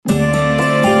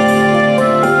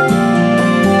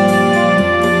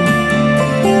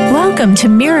Welcome to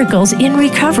Miracles in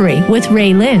Recovery with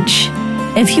Ray Lynch.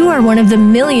 If you are one of the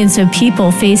millions of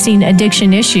people facing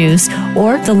addiction issues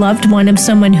or the loved one of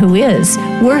someone who is,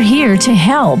 we're here to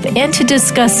help and to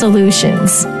discuss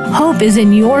solutions. Hope is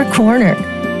in your corner.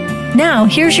 Now,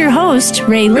 here's your host,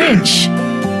 Ray Lynch.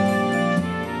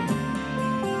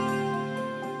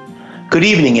 Good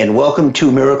evening and welcome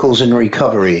to Miracles in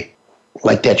Recovery.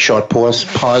 Like that short pause.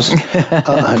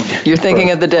 You're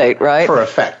thinking of the date, right? For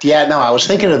effect. Yeah, no, I was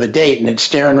thinking of the date and it's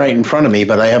staring right in front of me,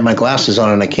 but I have my glasses on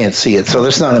and I can't see it. So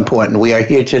that's not important. We are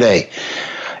here today.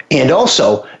 And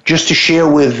also, just to share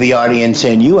with the audience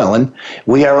and you, Ellen,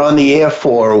 we are on the air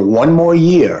for one more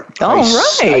year. Right.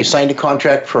 I signed a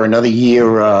contract for another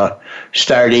year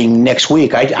starting next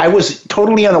week. I was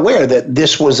totally unaware that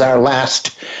this was our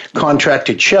last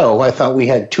contracted show. I thought we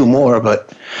had two more,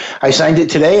 but I signed it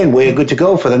today and we're good to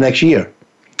go for the next year.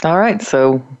 All right.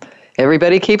 So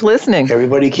everybody keep listening.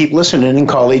 Everybody keep listening and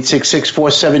call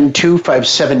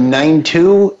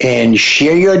 866-472-5792 and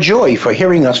share your joy for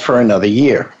hearing us for another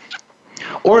year.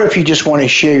 Or if you just want to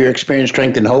share your experience,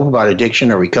 strength, and hope about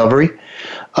addiction or recovery,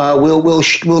 we'll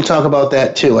talk about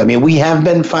that too. I mean, we have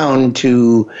been found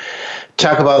to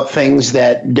talk about things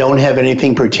that don't have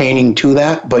anything pertaining to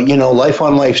that, but you know, life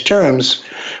on life's terms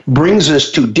brings us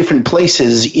to different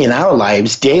places in our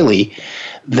lives daily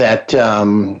that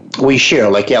we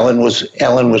share. Like Ellen was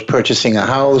purchasing a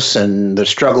house and the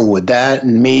struggle with that,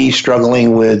 and me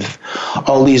struggling with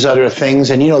all these other things.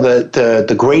 And you know,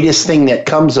 the greatest thing that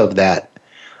comes of that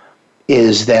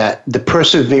is that the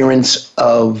perseverance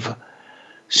of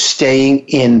staying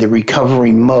in the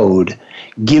recovery mode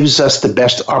gives us the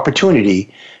best opportunity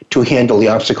to handle the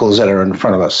obstacles that are in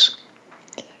front of us.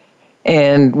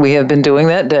 And we have been doing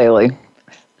that daily,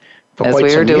 as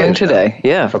we are doing today.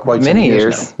 Yeah, for quite many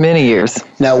years. Many years.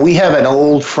 Now, we have an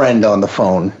old friend on the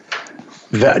phone.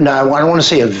 Now, I don't want to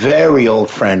say a very old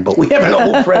friend, but we have an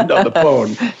old friend on the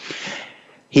phone.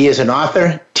 He is an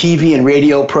author, TV and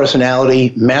radio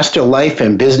personality, master life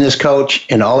and business coach,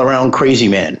 and all-around crazy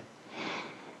man.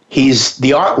 He's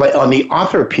on the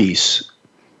author piece.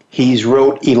 He's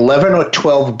wrote 11 or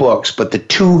 12 books, but the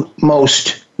two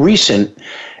most recent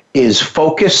is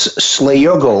Focus, Slay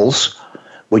Your Goals,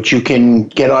 which you can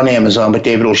get on Amazon, but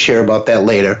David will share about that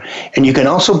later. And you can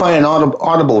also buy an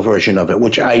audible version of it,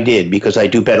 which I did because I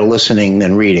do better listening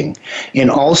than reading.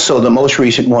 And also the most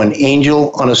recent one,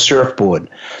 Angel on a Surfboard,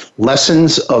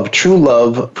 Lessons of True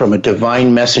Love from a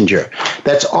Divine Messenger.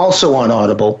 That's also on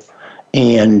Audible.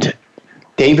 And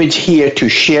David's here to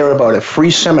share about a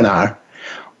free seminar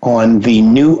on the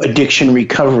new addiction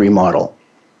recovery model.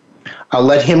 I'll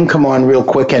let him come on real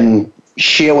quick and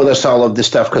share with us all of this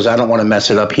stuff because I don't want to mess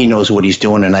it up. He knows what he's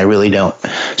doing and I really don't.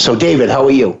 So David, how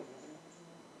are you?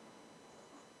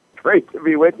 Great to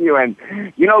be with you. And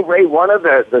you know, Ray, one of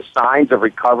the signs of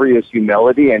recovery is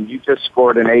humility, and you just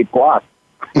scored an A+.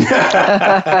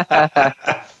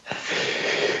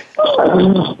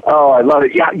 Oh, I love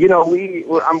it. Yeah, you know,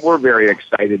 we're very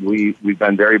excited. We've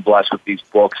been very blessed with these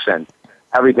books and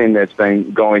everything that's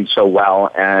been going so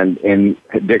well. And in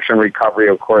addiction recovery,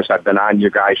 of course, I've been on your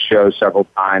guys' show several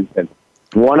times. And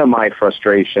one of my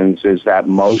frustrations is that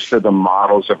most of the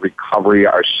models of recovery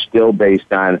are still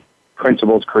based on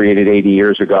principles created 80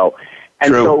 years ago.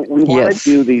 And True. so we want to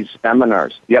do these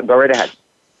seminars. Yeah, go right ahead.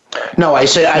 No, I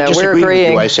just agreed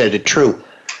with you. I said it true.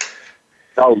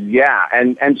 Oh, yeah.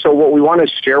 And so what we want to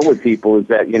share with people is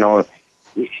that, you know,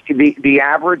 the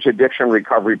average addiction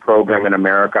recovery program in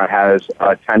America has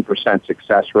a 10%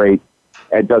 success rate.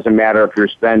 It doesn't matter if you're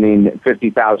spending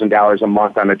 $50,000 a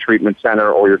month on a treatment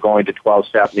center or you're going to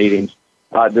 12-step meetings.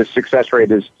 The success rate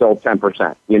is still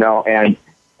 10%, you know. And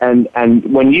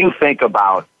when you think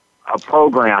about a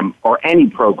program or any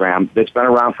program that's been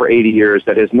around for 80 years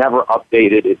that has never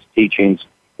updated its teachings,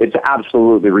 it's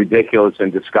absolutely ridiculous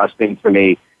and disgusting to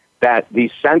me that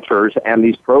these centers and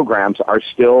these programs are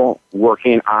still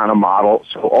working on a model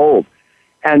so old.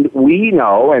 And we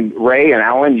know, and Ray and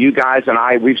Ellen, you guys and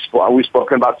I, we've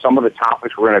spoken about some of the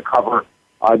topics we're going to cover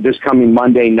this coming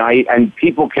Monday night. And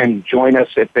people can join us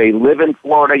if they live in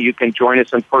Florida. You can join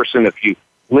us in person. If you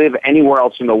live anywhere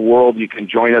else in the world, you can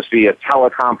join us via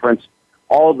teleconference.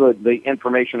 All the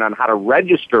information on how to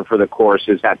register for the course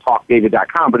is at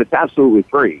talkdavid.com, but it's absolutely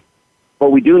free.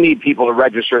 But we do need people to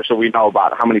register so we know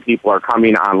about how many people are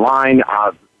coming online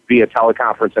via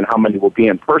teleconference and how many will be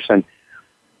in person.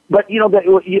 But, you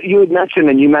know, you had mentioned,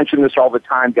 and you mention this all the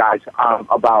time, guys,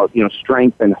 about, you know,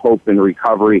 strength and hope and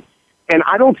recovery. And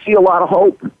I don't see a lot of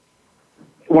hope.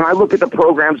 When I look at the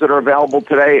programs that are available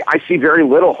today, I see very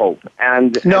little hope. I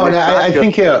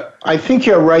think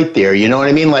you're right there. You know what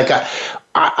I mean? Like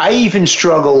I even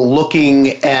struggle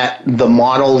looking at the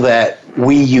model that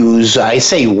we use. I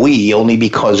say we only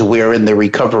because we're in the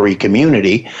recovery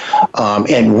community,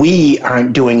 and we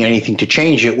aren't doing anything to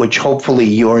change it, which hopefully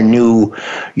your new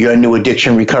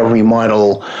addiction recovery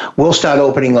model will start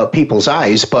opening up people's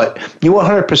eyes. But you're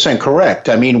 100% correct.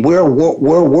 I mean, we're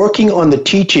working on the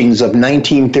teachings of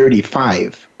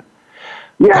 1935.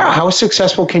 Yeah. How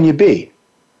successful can you be?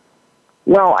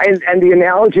 Well, and the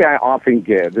analogy I often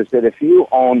give is that if you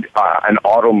owned an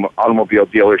automobile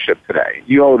dealership today,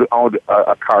 you owned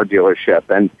a car dealership,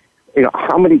 and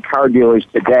how many car dealers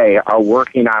today are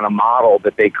working on a model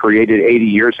that they created 80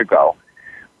 years ago,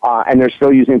 and they're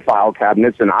still using file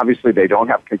cabinets, and obviously they don't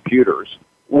have computers?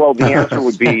 Well, the answer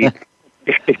would be,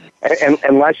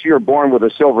 unless you're born with a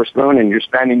silver spoon and you're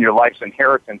spending your life's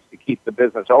inheritance to keep the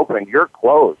business open, you're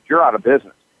closed. You're out of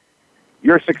business.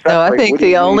 Your success No, I rate, think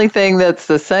the only thing that's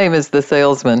the same is the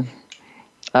salesman.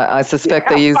 I suspect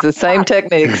they use the same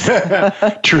techniques.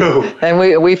 True. And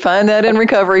we find that in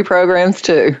recovery programs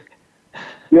too.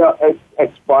 Yeah,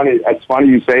 it's funny. It's funny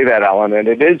you say that, Ellen, and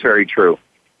it is very true.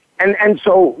 And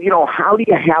so, how do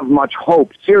you have much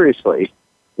hope, seriously,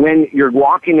 when you're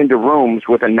walking into rooms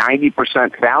with a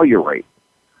 90% failure rate?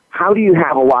 How do you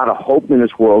have a lot of hope in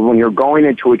this world when you're going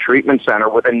into a treatment center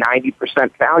with a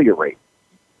 90% failure rate?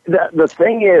 The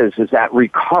thing is that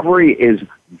recovery is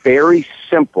very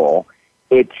simple.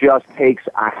 It just takes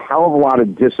a hell of a lot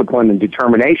of discipline and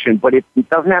determination, but it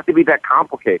doesn't have to be that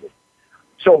complicated.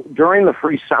 So during the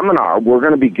free seminar, we're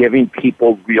going to be giving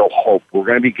people real hope. We're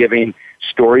going to be giving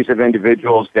stories of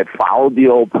individuals that followed the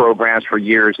old programs for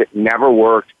years. It never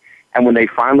worked. And when they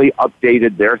finally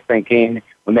updated their thinking,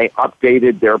 when they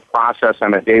updated their process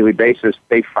on a daily basis,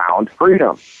 they found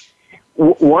freedom.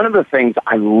 One of the things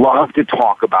I love to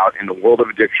talk about in the world of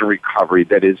addiction recovery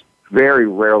that is very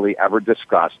rarely ever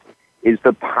discussed is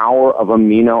the power of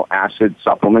amino acid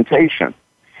supplementation.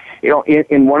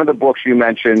 In one of the books you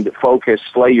mentioned, Focus,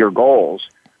 Slay Your Goals,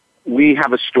 we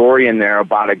have a story in there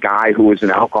about a guy who was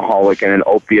an alcoholic and an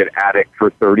opiate addict for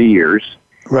 30 years.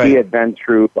 Right. He had been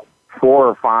through 4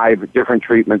 or 5 different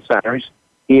treatment centers.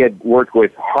 He had worked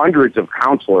with hundreds of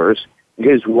counselors.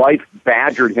 His wife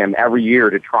badgered him every year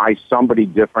to try somebody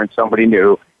different, somebody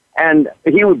new. And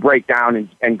he would break down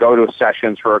and go to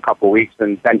sessions for a couple of weeks,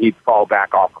 and then he'd fall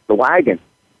back off the wagon.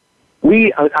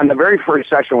 On the very first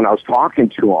session when I was talking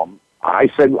to him, I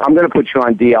said, I'm going to put you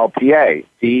on DLPA.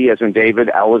 D as in David,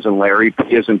 L as in Larry,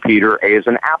 P as in Peter, A as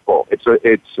in Apple. It's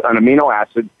an amino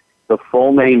acid. The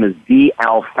full name is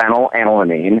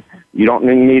D-L-phenylalanine. You don't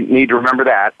need to remember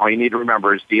that. All you need to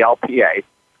remember is DLPA.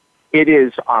 It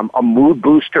is a mood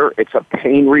booster. It's a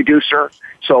pain reducer.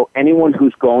 So anyone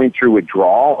who's going through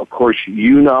withdrawal, of course,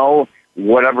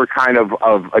 whatever kind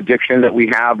of addiction that we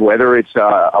have, whether it's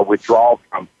a withdrawal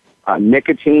from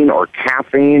nicotine or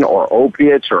caffeine or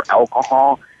opiates or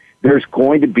alcohol, there's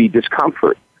going to be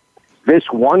discomfort. This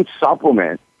one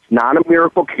supplement, it's not a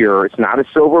miracle cure. It's not a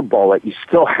silver bullet. You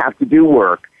still have to do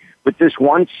work. But this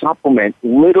one supplement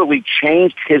literally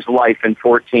changed his life in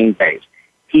 14 days.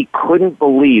 He couldn't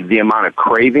believe the amount of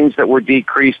cravings that were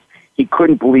decreased. He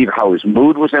couldn't believe how his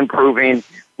mood was improving.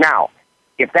 Now,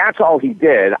 if that's all he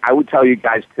did, I would tell you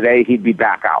guys today he'd be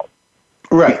back out.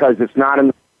 Right. Because it's not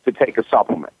enough to take a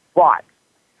supplement. But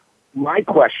my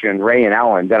question, Ray and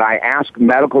Ellen, that I ask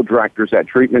medical directors at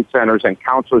treatment centers and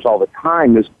counselors all the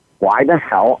time is, why the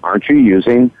hell aren't you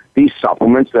using these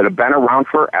supplements that have been around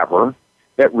forever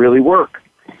that really work?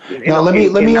 Now, let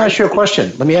me ask you a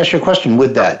question. Let me ask you a question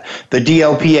with that. The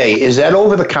DLPA, is that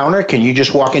over the counter? Can you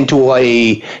just walk into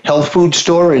a health food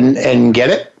store and get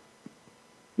it?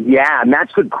 Yeah, and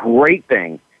that's the great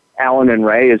thing, Alan and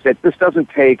Ray, is that this doesn't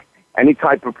take any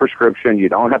type of prescription. You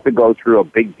don't have to go through a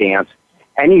big dance.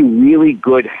 Any really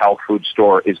good health food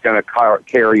store is going to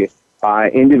carry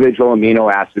individual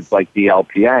amino acids like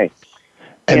DLPA.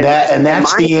 And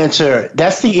that's the answer.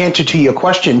 That's the answer to your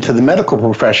question to the medical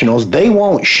professionals. They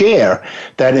won't share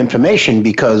that information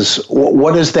because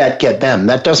what does that get them?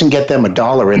 That doesn't get them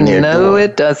 $1 in their door. No,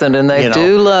 it doesn't. And they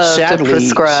do love to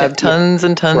prescribe tons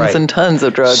and tons and tons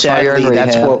of drugs while you're in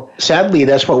rehab. Sadly,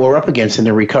 that's what we're up against in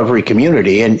the recovery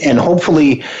community. And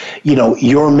hopefully,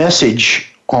 your message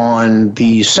on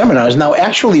these seminars. Now,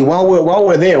 actually, while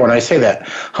we're there, when I say that,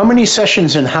 how many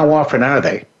sessions and how often are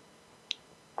they?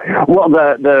 Well,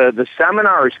 the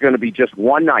seminar is going to be just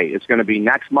one night. It's going to be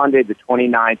next Monday, the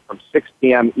 29th, from 6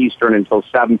 p.m. Eastern until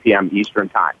 7 p.m. Eastern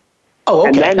time. Oh,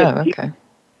 okay.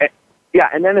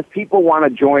 And then if people want to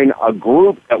join a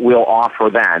group that we'll offer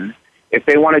then, if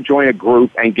they want to join a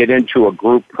group and get into a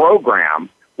group program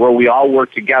where we all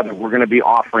work together, we're going to be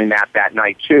offering that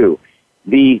night too.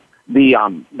 The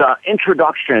the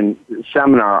introduction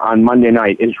seminar on Monday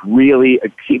night is really,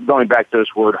 keep going back to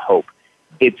this word hope.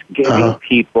 It's giving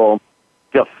people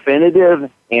definitive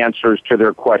answers to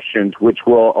their questions, which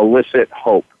will elicit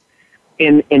hope.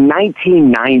 In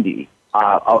 1990,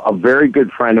 a very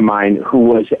good friend of mine who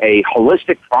was a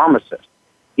holistic pharmacist,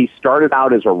 he started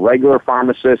out as a regular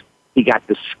pharmacist. He got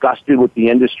disgusted with the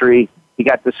industry. He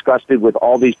got disgusted with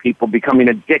all these people becoming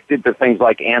addicted to things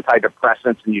like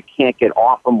antidepressants, and you can't get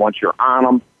off them once you're on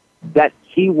them. That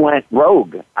he went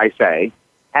rogue, I say,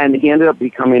 and he ended up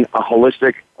becoming a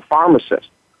holistic pharmacist.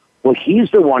 Well, he's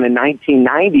the one in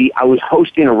 1990. I was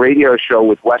hosting a radio show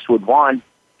with Westwood One.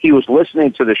 He was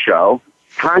listening to the show,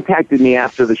 contacted me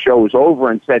after the show was over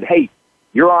and said, hey,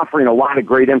 you're offering a lot of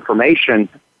great information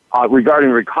regarding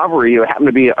recovery. It happened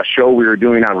to be a show we were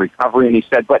doing on recovery, and he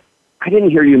said, but I didn't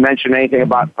hear you mention anything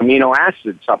about amino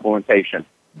acid supplementation.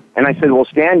 And I said, well,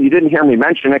 Stan, you didn't hear me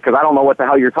mention it because I don't know what the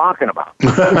hell you're talking about.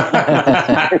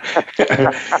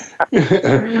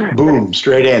 Boom,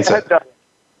 straight answer.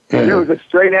 It was a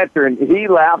straight answer, and he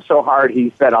laughed so hard,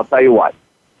 he said, I'll tell you what.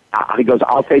 He goes,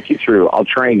 I'll take you through, I'll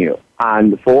train you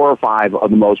on 4 or 5 of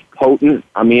the most potent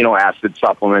amino acid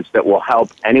supplements that will help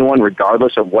anyone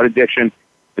regardless of what addiction.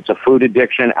 If it's a food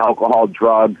addiction, alcohol,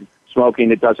 drug,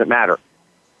 smoking, it doesn't matter.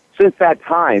 Since that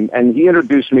time, and he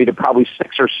introduced me to probably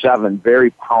 6 or 7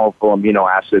 very powerful amino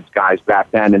acids guys back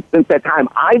then, and since that time,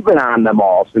 I've been on them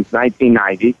all since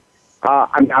 1990,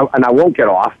 and I won't get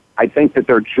off. I think that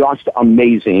they're just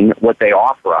amazing what they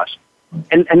offer us.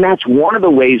 And that's one of the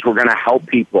ways we're going to help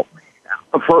people.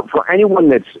 For anyone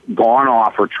that's gone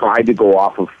off or tried to go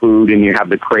off of food and you have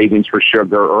the cravings for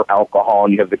sugar or alcohol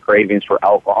and you have the cravings for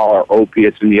alcohol or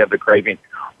opiates and you have the craving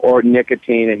or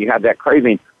nicotine and you have that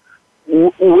craving,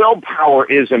 willpower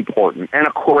is important. And,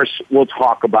 of course, we'll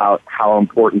talk about how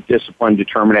important discipline,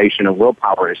 determination, and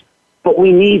willpower is. But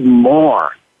we need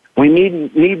more. We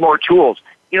need more tools.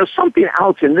 You know, something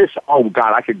else in this, oh,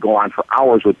 God, I could go on for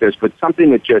hours with this, but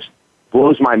something that just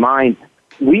blows my mind.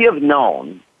 We have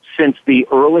known since the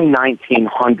early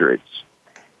 1900s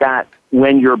that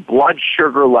when your blood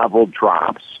sugar level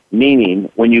drops, meaning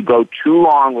when you go too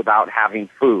long without having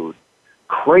food,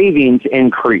 cravings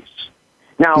increase.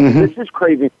 Now, this is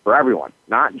cravings for everyone,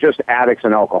 not just addicts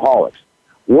and alcoholics.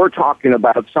 We're talking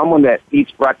about someone that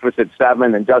eats breakfast at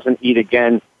 7 and doesn't eat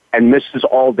again and misses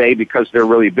all day because they're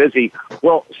really busy.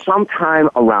 Well, sometime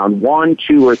around 1,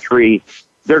 2, or 3,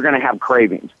 they're going to have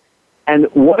cravings. And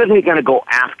what are they going to go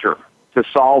after to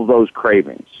solve those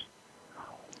cravings?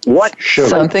 What?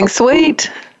 Something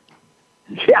sweet.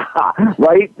 Yeah,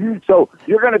 right? So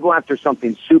you're going to go after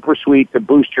something super sweet to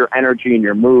boost your energy and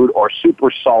your mood, or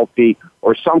super salty,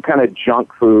 or some kind of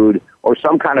junk food, or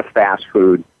some kind of fast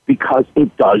food, because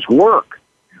it does work.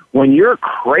 When you're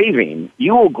craving,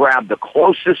 you will grab the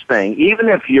closest thing, even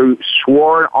if you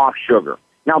swore off sugar.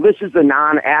 Now, this is the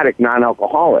non-addict,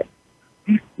 non-alcoholic.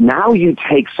 Now you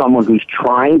take someone who's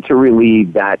trying to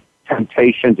relieve that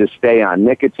temptation to stay on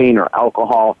nicotine or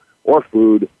alcohol or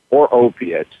food or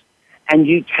opiates, and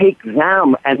you take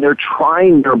them and they're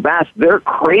trying their best. Their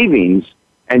cravings,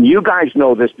 and you guys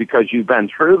know this because you've been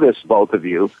through this, both of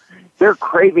you, their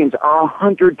cravings are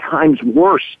 100 times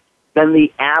worse than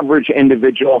the average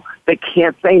individual that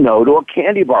can't say no to a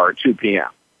candy bar at 2 p.m.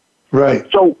 Right.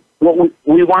 So what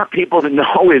we want people to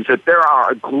know is that there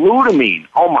are glutamine.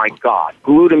 Oh, my God.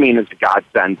 Glutamine is a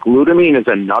godsend. Glutamine is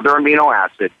another amino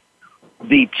acid.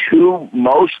 The 2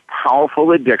 most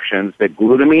powerful addictions that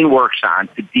glutamine works on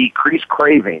to decrease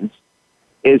cravings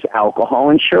is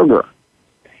alcohol and sugar.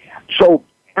 So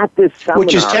at this seminar...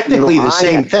 Which is technically the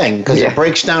same thing, because it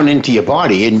breaks down into your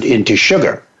body, into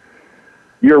sugar.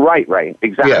 You're right,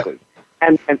 exactly.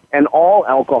 Yeah. And all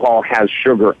alcohol has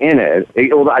sugar in it.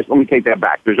 Let me take that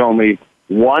back. There's only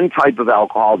one type of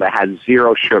alcohol that has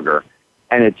 0 sugar,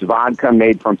 and it's vodka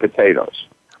made from potatoes.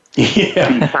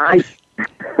 Yeah.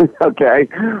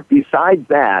 Besides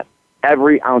that,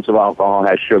 every ounce of alcohol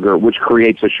has sugar, which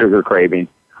creates a sugar craving.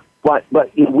 But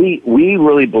we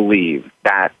really believe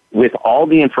that with all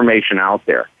the information out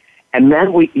there, and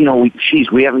then we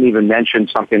haven't even mentioned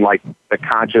something like the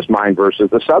conscious mind versus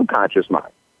the subconscious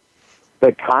mind.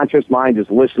 The conscious mind is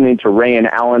listening to Ray and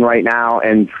Ellen right now,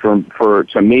 and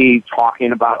to me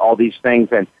talking about all these things,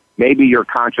 and maybe your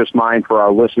conscious mind for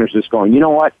our listeners is going, you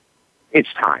know what?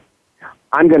 It's time.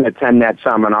 I'm going to attend that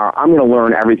seminar. I'm going to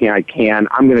learn everything I can.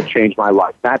 I'm going to change my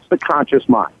life. That's the conscious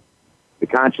mind. The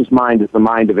conscious mind is the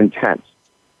mind of intent.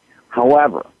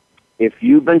 However, if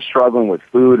you've been struggling with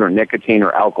food or nicotine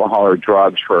or alcohol or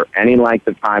drugs for any length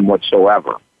of time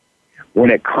whatsoever, when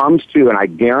it comes to, and I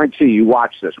guarantee you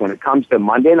watch this, when it comes to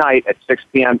Monday night at 6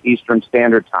 p.m. Eastern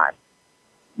Standard Time,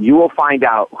 you will find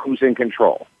out who's in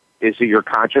control. Is it your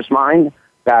conscious mind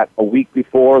that a week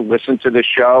before listened to the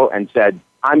show and said,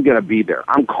 I'm going to be there.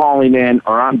 I'm calling in,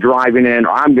 or I'm driving in,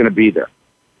 or I'm going to be there.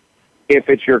 If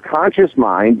it's your conscious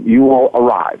mind, you will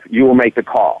arrive. You will make the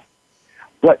call.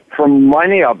 But for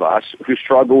many of us who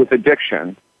struggle with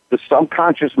addiction, the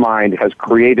subconscious mind has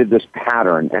created this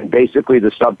pattern, and basically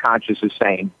the subconscious is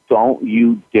saying, don't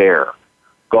you dare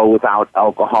go without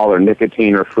alcohol or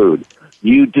nicotine or food.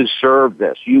 You deserve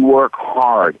this. You work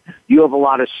hard. You have a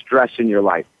lot of stress in your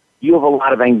life. You have a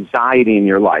lot of anxiety in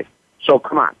your life. So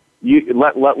come on.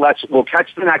 We'll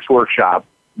catch the next workshop,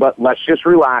 but let's just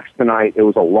relax tonight. It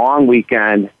was a long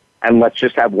weekend, and let's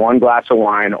just have one glass of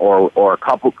wine or a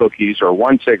couple cookies or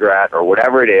one cigarette or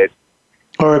whatever it is.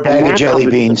 Or a bag of jelly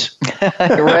beans.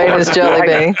 Right, as jelly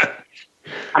beans.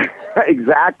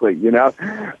 Exactly, you know.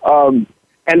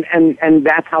 And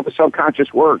that's how the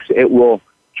subconscious works. It will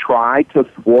try to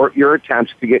thwart your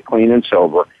attempts to get clean and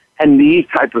sober. And these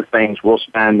type of things we'll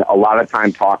spend a lot of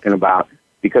time talking about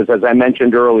because, as I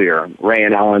mentioned earlier, Ray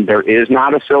and Ellen, there is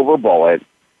not a silver bullet.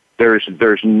 There's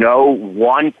no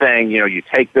one thing, you know, you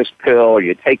take this pill or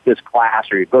you take this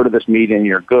class or you go to this meeting and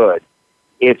you're good.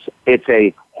 It's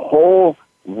a whole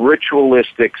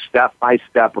ritualistic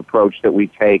step-by-step approach that we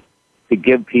take to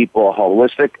give people a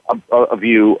holistic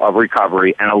view of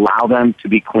recovery and allow them to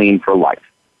be clean for life.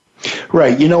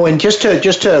 Right, you know, and just to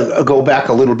go back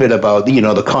a little bit about, you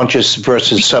know, the conscious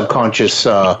versus subconscious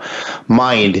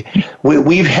mind,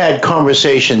 we've had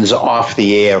conversations off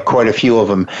the air, quite a few of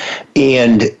them,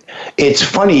 and it's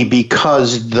funny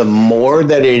because the more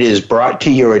that it is brought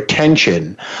to your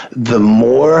attention, the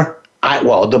more that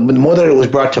it was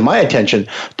brought to my attention,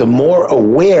 the more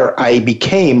aware I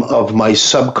became of my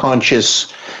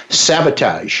subconscious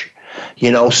sabotage, you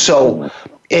know, so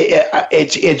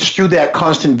it's through that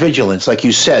constant vigilance, like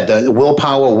you said, the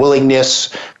willpower,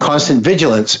 willingness, constant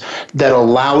vigilance that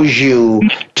allows you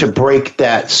to break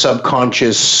that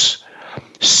subconscious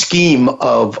scheme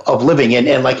of living.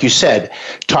 And like you said,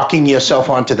 talking yourself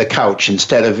onto the couch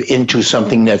instead of into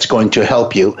something that's going to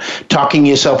help you, talking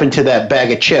yourself into that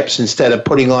bag of chips instead of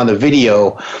putting on a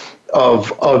video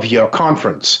of your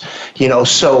conference, you know.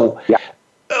 So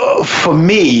for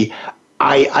me,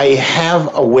 I have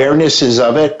awarenesses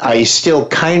of it. I still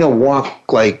kind of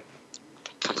walk like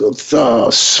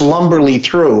slumberly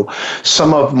through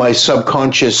some of my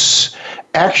subconscious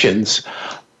actions,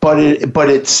 but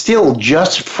it's still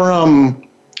just from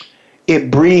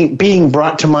it being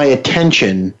brought to my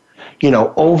attention, you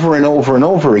know, over and over and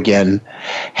over again,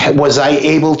 was I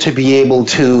able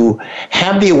to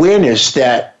have the awareness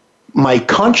that my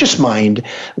conscious mind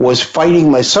was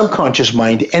fighting my subconscious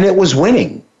mind, and it was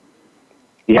winning.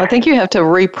 Yeah. I think you have to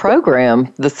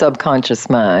reprogram the subconscious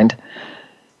mind,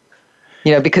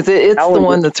 you know, because it's Ellen, the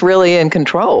one that's really in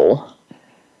control.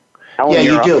 Ellen,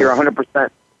 you do. You're 100%.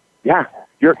 Yeah,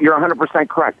 you're 100%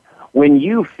 correct. When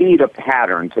you feed a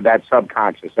pattern to that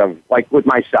subconscious of, like with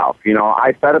myself, you know,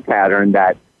 I fed a pattern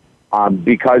that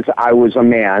because I was a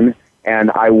man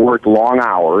and I worked long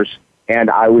hours and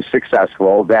I was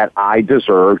successful, that I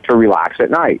deserved to relax at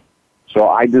night. So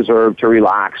I deserved to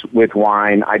relax with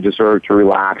wine. I deserved to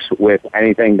relax with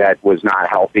anything that was not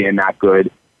healthy and not good.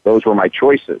 Those were my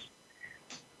choices.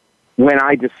 When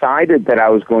I decided that I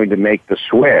was going to make the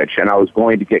switch and I was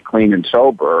going to get clean and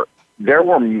sober, there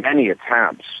were many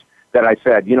attempts that I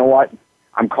said, you know what,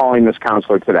 I'm calling this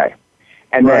counselor today.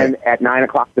 And then at 9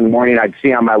 o'clock in the morning, I'd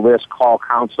see on my list, call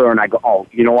counselor, and I go, oh,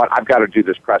 you know what, I've got to do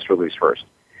this press release first.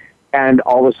 And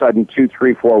all of a sudden, 2,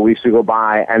 3, 4 weeks would go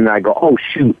by, and I go, oh,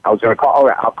 shoot, I was going to call. All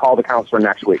right, I'll call the counselor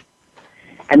next week.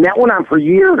 And that went on for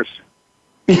years.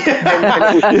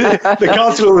 The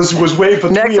counselor was waiting for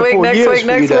 3 or 4 years.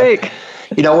 Next week.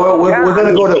 You know, we're going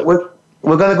to go to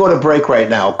we're going to go to break right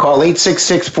now. Call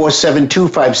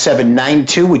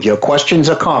 866-472-5792 with your questions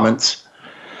or comments.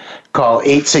 Call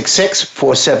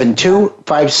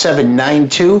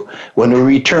 866-472-5792 when we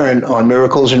return on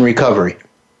Miracles in Recovery.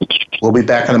 We'll be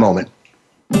back in a moment.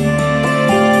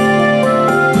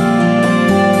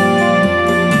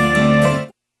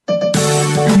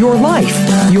 Your life,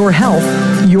 your health,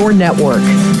 your network.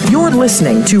 You're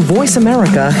listening to Voice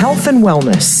America Health and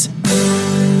Wellness.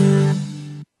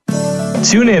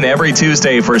 Tune in every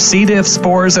Tuesday for C. diff,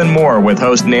 spores, and more with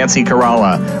host Nancy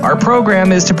Caralla. Our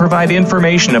program is to provide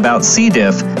information about C.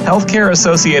 diff,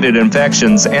 healthcare-associated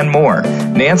infections, and more.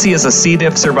 Nancy is a C.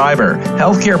 diff survivor,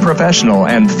 healthcare professional,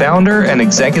 and founder and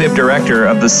executive director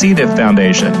of the C. diff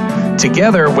Foundation.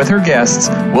 Together with her guests,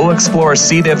 we'll explore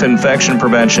C. diff infection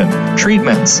prevention,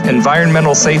 treatments,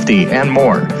 environmental safety, and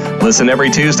more. Listen every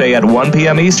Tuesday at 1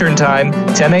 p.m. Eastern Time,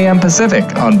 10 a.m. Pacific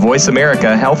on Voice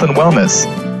America Health and Wellness.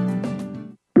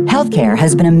 Healthcare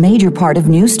has been a major part of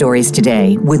news stories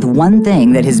today, with one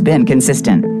thing that has been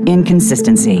consistent: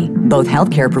 inconsistency. Both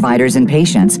healthcare providers and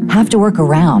patients have to work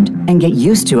around and get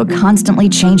used to a constantly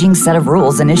changing set of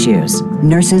rules and issues.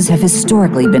 Nurses have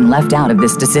historically been left out of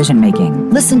this decision-making.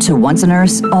 Listen to Once a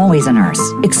Nurse, Always a Nurse,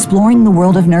 Exploring the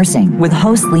World of Nursing with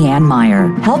host Leanne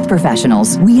Meyer. Health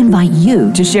professionals, we invite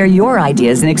you to share your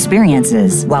ideas and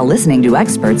experiences while listening to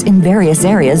experts in various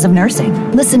areas of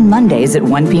nursing. Listen Mondays at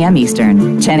 1 p.m.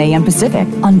 Eastern, 10 a.m. Pacific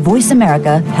on Voice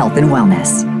America Health and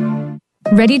Wellness.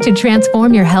 Ready to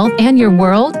transform your health and your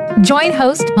world? Join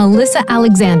host Melissa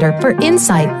Alexander for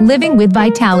Insight Living with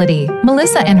Vitality.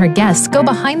 Melissa and her guests go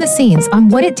behind the scenes on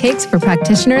what it takes for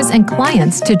practitioners and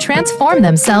clients to transform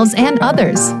themselves and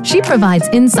others. She provides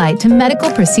insight to medical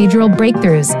procedural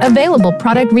breakthroughs, available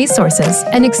product resources,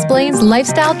 and explains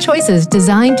lifestyle choices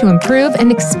designed to improve and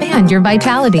expand your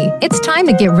vitality. It's time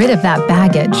to get rid of that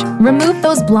baggage, remove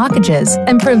those blockages,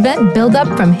 and prevent buildup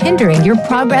from hindering your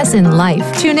progress in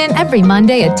life. Tune in every Monday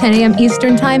at 10 a.m.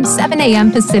 Eastern Time, 7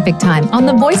 a.m. Pacific Time on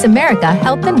the Voice America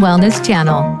Health and Wellness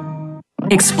channel.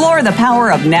 Explore the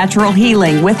power of natural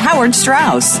healing with Howard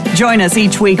Strauss. Join us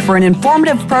each week for an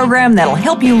informative program that'll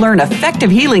help you learn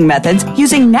effective healing methods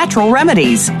using natural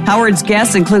remedies. Howard's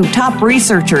guests include top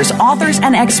researchers, authors,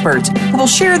 and experts who will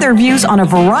share their views on a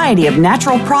variety of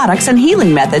natural products and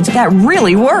healing methods that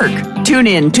really work. Tune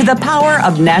in to The Power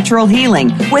of Natural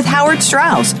Healing with Howard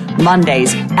Strauss,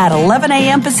 Mondays at 11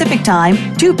 a.m. Pacific Time,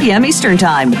 2 p.m. Eastern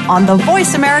Time on the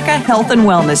Voice America Health and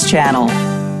Wellness channel.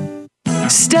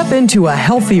 Step into a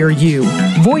healthier you.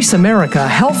 Voice America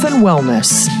Health and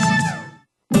Wellness.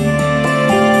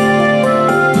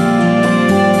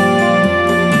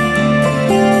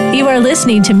 You are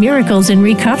listening to Miracles in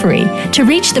Recovery. To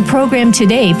reach the program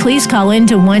today, please call in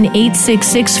to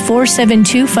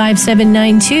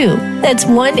 1-866-472-5792. That's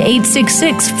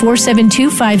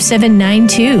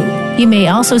 1-866-472-5792. You may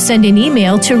also send an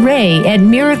email to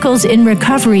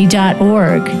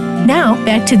ray@miraclesinrecovery.org. Now,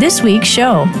 back to this week's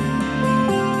show.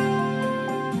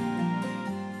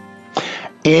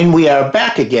 And we are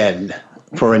back again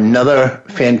for another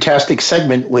fantastic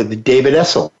segment with David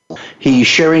Essel. He's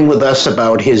sharing with us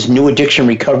about his new addiction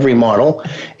recovery model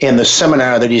and the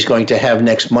seminar that he's going to have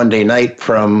next Monday night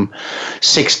from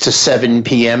 6 to 7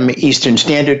 p.m. Eastern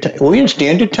Standard Time. Are we in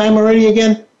Standard Time already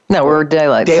again? No, we're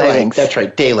daylight savings. That's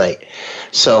right, daylight.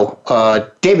 So,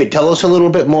 David, tell us a little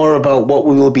bit more about what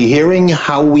we will be hearing,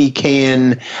 how we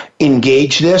can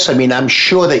engage this. I mean, I'm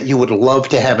sure that you would love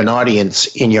to have an audience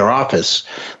in your office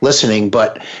listening,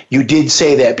 but you did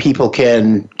say that people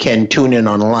can tune in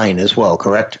online as well,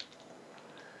 correct?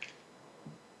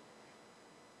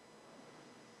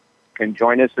 You can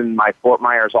join us in my Fort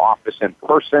Myers office in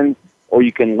person, or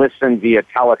you can listen via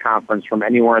teleconference from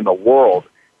anywhere in the world.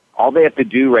 All they have to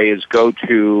do, Ray, is go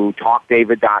to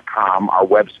talkdavid.com, our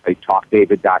website,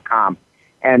 talkdavid.com,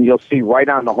 and you'll see right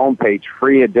on the homepage,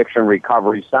 free addiction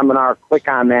recovery seminar. Click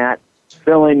on that,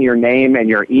 fill in your name and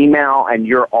your email, and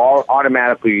you're all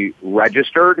automatically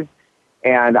registered.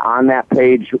 And on that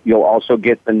page, you'll also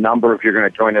get the number if you're going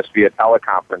to join us via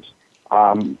teleconference.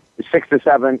 6 to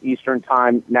 7 Eastern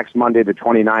Time, next Monday, the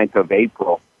 29th of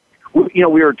April. We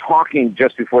were talking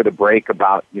just before the break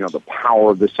about, the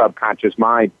power of the subconscious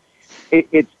mind.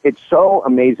 It's so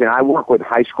amazing. I work with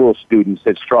high school students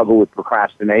that struggle with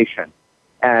procrastination.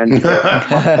 And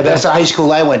that's the high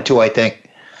school I went to, I think.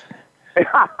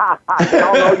 I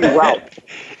don't know you well.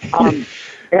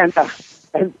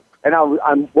 And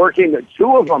I'm working,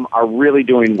 2 of them are really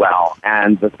doing well.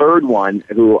 And the third one,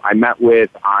 who I met with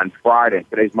on Friday,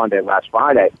 today's Monday, last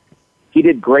Friday, he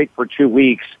did great for 2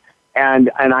 weeks.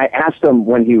 And I asked him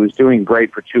when he was doing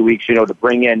great for 2 weeks, to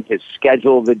bring in his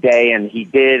schedule of the day, and he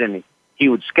did, and he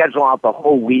would schedule out the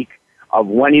whole week of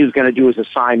when he was going to do his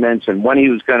assignments and when he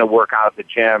was going to work out at the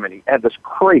gym, and he had this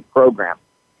great program.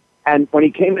 And when he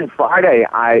came in Friday,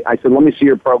 I said, let me see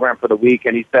your program for the week,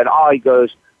 and he said, I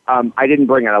didn't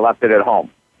bring it, I left it at home.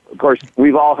 Of course,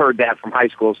 we've all heard that from high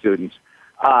school students.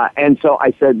 And so I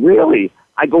said, really?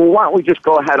 I go, well, why don't we just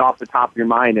go ahead off the top of your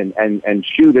mind and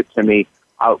shoot it to me,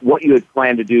 what you had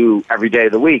planned to do every day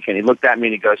of the week. And he looked at me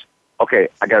and he goes, okay,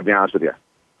 I got to be honest with you.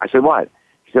 I said, what?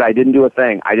 He said, I didn't do a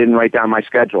thing. I didn't write down my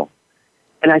schedule.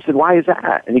 And I said, why is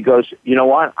that? And he goes, you know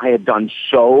what? I had done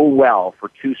so well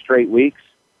for 2 straight weeks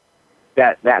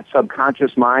that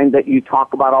subconscious mind that you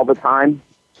talk about all the time,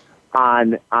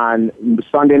 on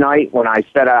Sunday night when I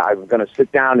said I was going to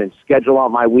sit down and schedule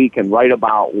out my week and write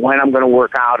about when I'm going to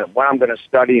work out and when I'm going to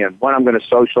study and when I'm going to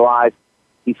socialize,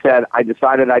 he said, I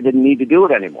decided I didn't need to do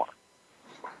it anymore.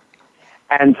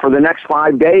 And for the next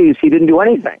 5 days, he didn't do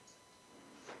anything.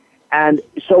 And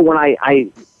so when I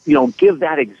give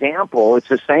that example. It's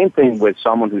the same thing with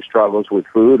someone who struggles with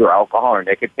food or alcohol or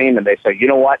nicotine, and they say, you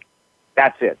know what?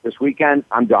 That's it. This weekend,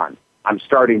 I'm done. I'm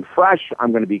starting fresh.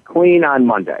 I'm going to be clean on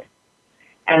Monday.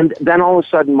 And then all of a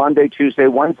sudden, Monday, Tuesday,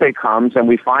 Wednesday comes, and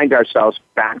we find ourselves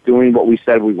back doing what we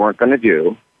said we weren't going to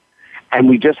do. And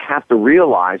we just have to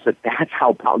realize that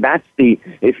that's the,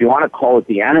 if you want to call it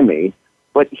the enemy.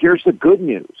 But here's the good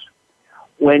news.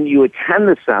 When you attend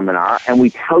the seminar and we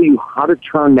tell you how to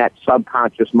turn that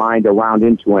subconscious mind around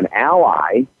into an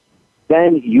ally,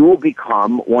 then you will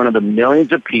become one of the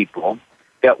millions of people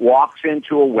that walks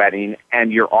into a wedding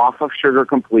and you're off of sugar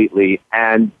completely,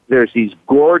 and there's these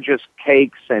gorgeous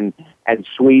cakes and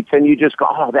sweets, and you just go,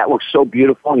 oh, that looks so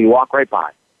beautiful, and you walk right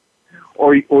by.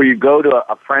 Or you go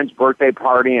to a friend's birthday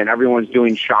party and everyone's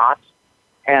doing shots,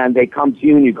 and they come to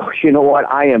you and you go, you know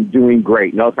what, I am doing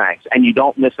great, no thanks, and you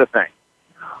don't miss a thing.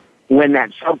 When that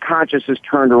subconscious is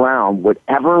turned around,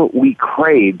 whatever we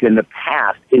craved in the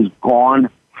past is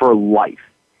gone for life.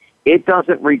 It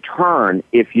doesn't return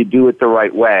if you do it the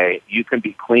right way. You can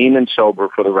be clean and sober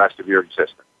for the rest of your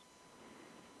existence.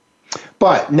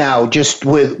 But now, just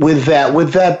with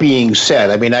that being said,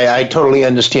 I mean, I totally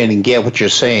understand and get what you're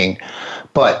saying.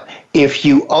 But if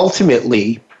you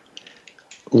ultimately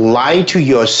lie to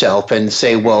yourself and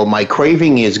say, well, my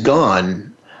craving is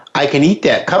gone, I can eat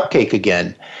that cupcake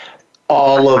again,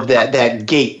 all of that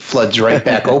gate floods right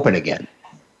back open again.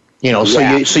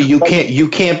 So you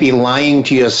can't be lying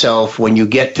to yourself when you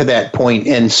get to that point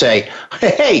and say,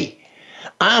 hey,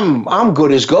 I'm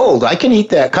good as gold. I can eat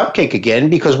that cupcake again,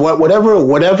 because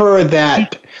whatever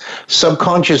that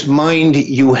subconscious mind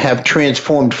you have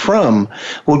transformed from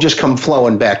will just come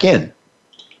flowing back in.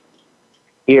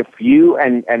 If you,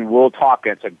 and we'll talk,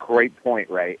 it's a great point,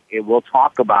 Ray. We'll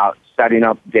talk about setting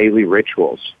up daily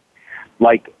rituals.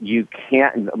 Like, you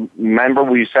can't, remember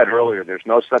we said earlier, there's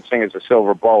no such thing as a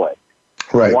silver bullet.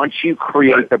 Right. Once you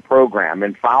create the program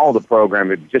and follow the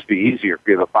program, it'd just be easier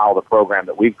for you to follow the program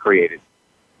that we've created.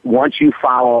 Once you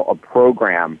follow a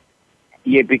program,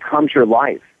 it becomes your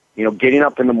life. Getting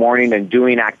up in the morning and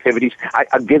doing activities.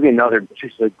 I'll give you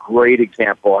just a great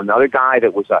example. Another guy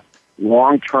that was a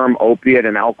long-term opiate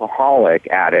and alcoholic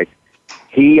addict,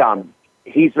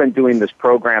 he's been doing this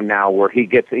program now where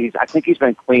I think he's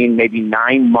been clean maybe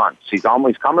 9 months. He's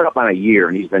coming up on a year,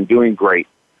 and he's been doing great.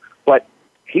 But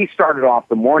he started off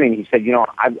the morning, he said,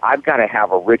 I've got to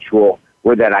have a ritual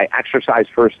where that I exercise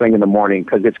first thing in the morning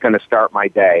because it's going to start my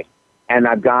day. And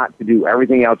I've got to do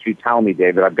everything else you tell me,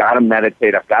 David. I've got to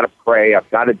meditate. I've got to pray. I've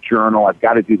got to journal. I've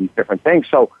got to do these different things.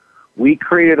 So we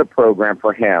created a program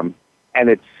for him, and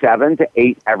it's 7 to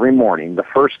 8 every morning. The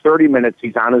first 30 minutes,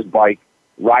 he's on his bike,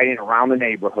 riding around the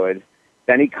neighborhood.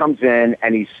 Then he comes in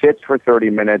and he sits for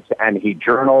 30 minutes and he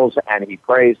journals and he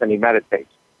prays and he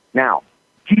meditates. Now,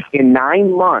 in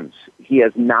 9 months, he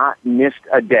has not missed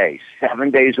a day,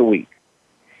 7 days a week.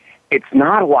 It's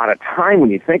not a lot of time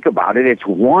when you think about it. It's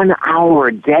 1 hour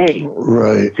a day.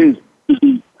 Right. To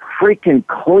be freaking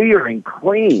clear and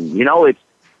clean.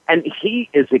 And he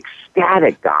is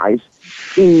ecstatic, guys.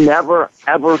 He never,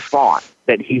 ever thought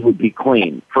that he would be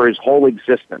clean for his whole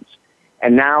existence.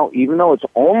 And now, even though it's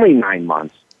only 9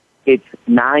 months, it's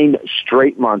 9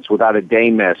 straight months without a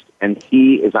day missed, and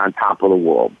he is on top of the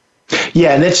world.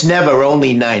 Yeah, and it's never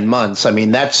only 9 months. I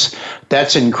mean, that's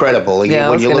incredible. Yeah,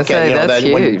 when you look at that's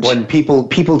huge. When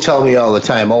people tell me all the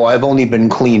time, "Oh, I've only been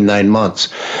clean 9 months."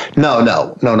 No.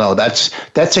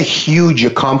 That's a huge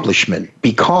accomplishment,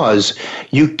 because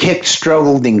you kicked,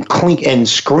 struggled, and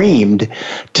screamed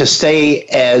to stay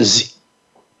as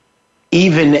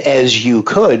even as you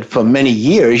could for many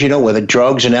years, with the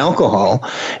drugs and alcohol,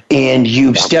 and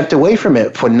you've stepped away from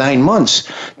it for 9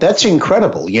 months. That's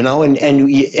incredible, and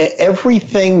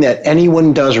everything that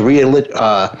anyone does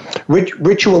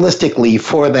ritualistically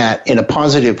for that in a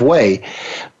positive way,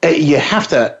 you have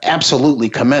to absolutely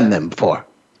commend them for.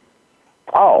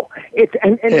 Oh,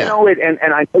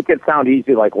 and I think it sounds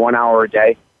easy, like 1 hour a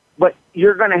day, but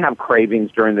you're going to have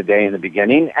cravings during the day in the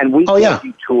beginning, and we give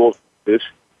you tools to do.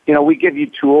 We give you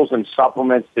tools and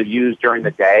supplements to use during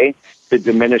the day to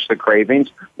diminish the cravings.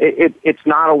 It's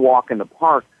not a walk in the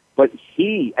park, but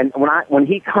when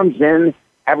he comes in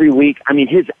every week, I mean,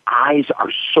 his eyes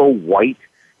are so white.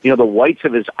 The whites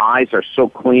of his eyes are so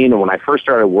clean. And when I first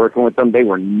started working with them, they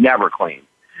were never clean.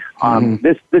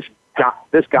 This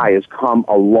guy has come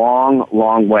a long,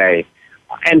 long way.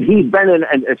 And he's been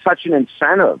such an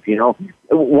incentive,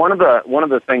 One of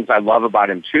the things I love about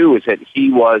him too is that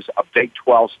he was a big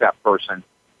 12-step person.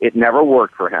 It never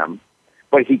worked for him,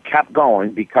 but he kept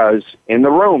going, because in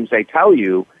the rooms they tell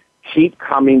you, keep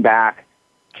coming back.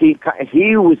 He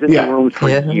was in the rooms for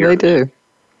years. They do.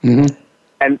 Mm-hmm.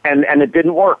 And it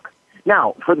didn't work.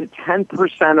 Now, for the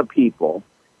 10% of people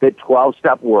that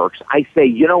 12-step works, I say,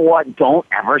 you know what? Don't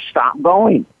ever stop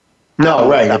going. No,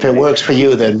 right. If it works for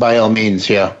you, then by all means,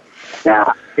 yeah.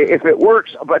 Yeah, if it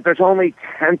works, but there's only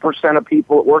 10% of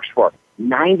people it works for.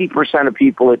 90% of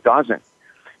people it doesn't.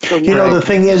 So, the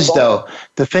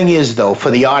thing is, though,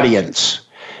 for the audience,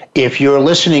 if you're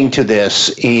listening to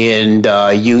this and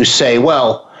you say,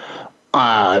 well,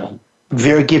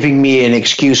 they're giving me an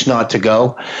excuse not to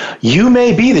go, you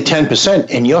may be the 10%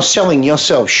 and you're selling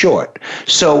yourself short.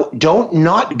 So don't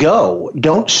not go.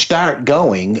 Don't start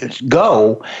going.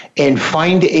 Go and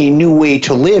find a new way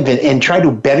to live and try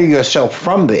to better yourself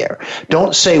from there.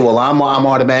 Don't say, well, I'm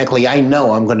automatically, I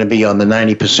know I'm going to be on the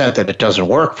 90% that it doesn't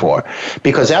work for,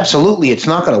 because absolutely it's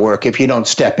not going to work if you don't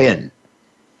step in.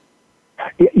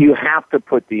 You have to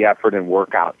put the effort and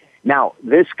work out. Now,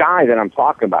 this guy that I'm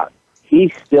talking about,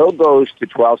 he still goes to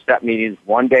 12-step meetings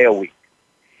 1 day a week.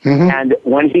 Mm-hmm. And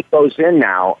when he goes in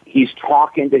now, he's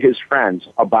talking to his friends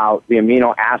about the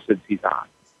amino acids he's on.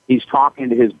 He's talking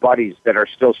to his buddies that are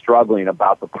still struggling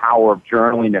about the power of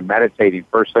journaling and meditating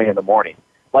first thing in the morning.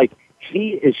 Like,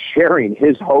 he is sharing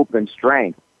his hope and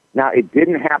strength. Now, it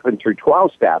didn't happen through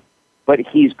 12-step, but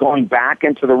he's going back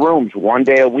into the rooms 1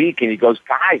 day a week, and he goes,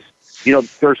 guys,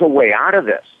 there's a way out of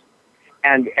this.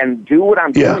 And do what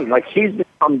I'm doing. Like, he's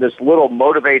become this little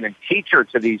motivating teacher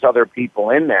to these other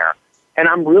people in there. And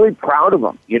I'm really proud of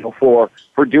him, for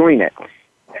doing it.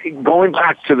 Going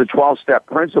back to the 12-step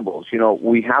principles,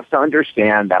 we have to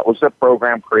understand that was a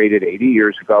program created 80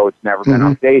 years ago. It's never been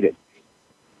updated.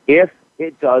 If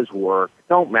it does work,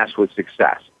 don't mess with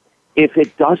success. If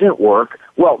it doesn't work,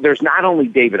 well, there's not only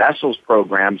David Essel's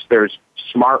programs, there's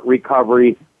Smart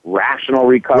Recovery, Rational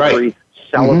Recovery,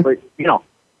 Celebrate,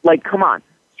 Like, come on.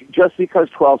 Just because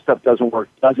 12-step doesn't work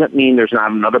doesn't mean there's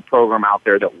not another program out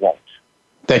there that won't.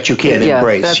 That you can't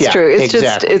embrace. That's true. It's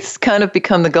just, it's kind of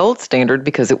become the gold standard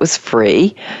because it was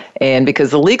free and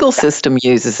because the legal system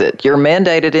uses it. You're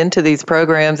mandated into these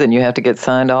programs and you have to get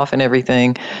signed off and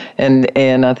everything. And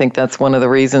I think that's one of the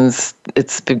reasons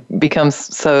it's becomes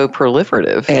so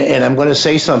proliferative. And I'm going to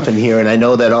say something here, and I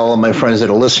know that all of my friends that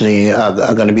are listening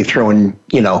are going to be throwing,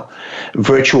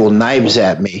 virtual knives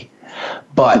at me.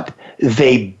 But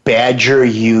they badger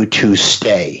you to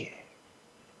stay.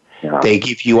 Yeah. They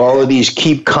give you all of these,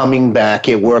 keep coming back.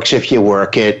 It works if you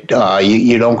work it.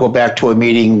 You don't go back to a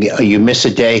meeting. You miss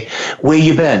a day. Where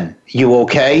you been? You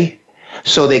okay?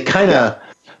 So they kind of,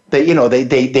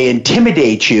 they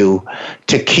intimidate you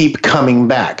to keep coming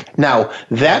back. Now,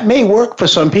 that may work for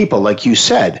some people, like you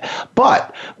said,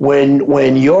 but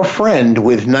when your friend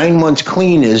with 9 months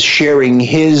clean is sharing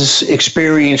his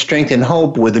experience, strength, and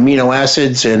hope with amino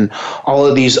acids and all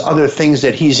of these other things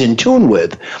that he's in tune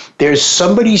with, there's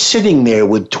somebody sitting there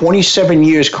with 27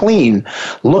 years clean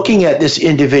looking at this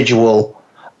individual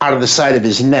out of the side of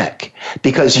his neck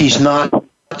because he's not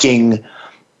getting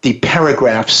the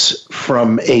paragraphs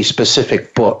from a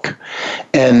specific book.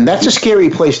 And that's a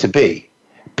scary place to be,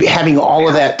 having all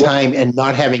of that time and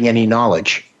not having any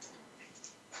knowledge.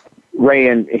 Ray,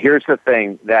 and here's the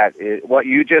thing, what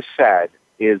you just said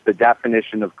is the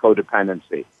definition of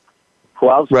codependency.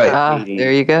 12-step meetings,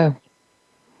 there you go.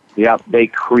 Yep, they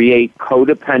create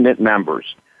codependent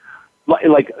members.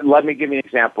 Like, let me give you an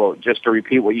example, just to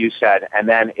repeat what you said, and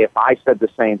then if I said the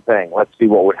same thing, let's see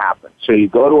what would happen. So you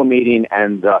go to a meeting,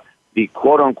 and the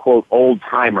quote-unquote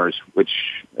old-timers, which,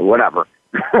 whatever,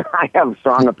 I have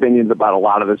strong opinions about a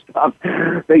lot of this stuff.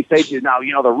 They say to you, now,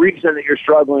 the reason that you're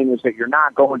struggling is that you're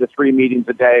not going to 3 meetings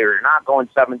a day, or you're not going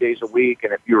 7 days a week,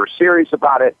 and if you were serious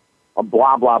about it,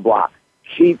 blah, blah, blah.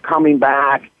 Keep coming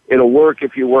back. It'll work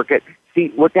if you work it. See,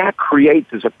 what that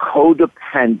creates is a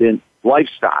codependent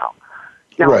lifestyle.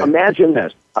 Now, Imagine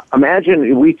this.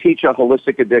 Imagine we teach a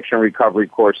holistic addiction recovery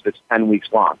course that's 10 weeks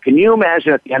long. Can you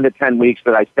imagine at the end of 10 weeks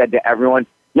that I said to everyone,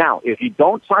 now, if you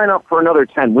don't sign up for another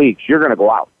 10 weeks, you're going to go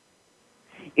out.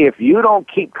 If you don't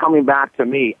keep coming back to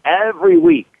me every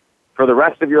week for the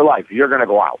rest of your life, you're going to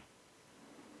go out.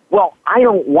 Well, I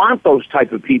don't want those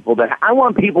type of people. I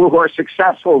want people who are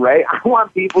successful, Ray. I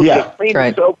want people who get clean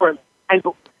and sober.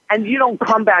 And you don't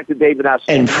come back to David S.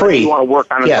 and free. You want to work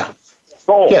on a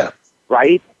goal. Yeah.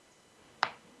 Right?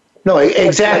 No,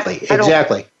 exactly. I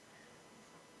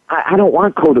don't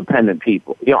want codependent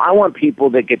people. I want people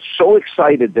that get so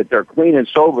excited that they're clean and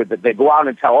sober that they go out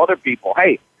and tell other people,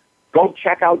 hey, go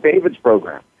check out David's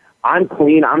program. I'm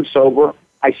clean, I'm sober.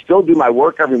 I still do my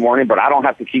work every morning, but I don't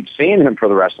have to keep seeing him for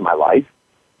the rest of my life.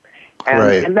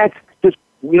 And that's just,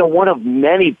 one of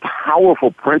many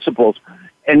powerful principles.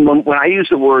 And when I use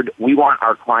the word, we want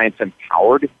our clients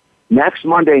empowered, next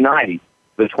Monday night,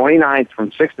 the 29th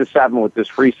from 6 to 7 with this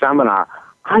free seminar,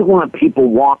 I want people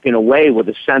walking away with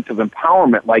a sense of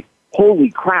empowerment, like, holy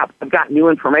crap, I've got new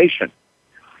information.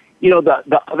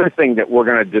 The other thing that we're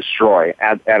going to destroy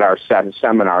at our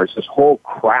seminars, this whole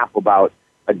crap about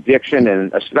addiction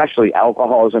and especially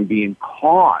alcoholism being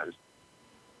caused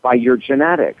by your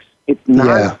genetics. It's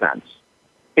nonsense.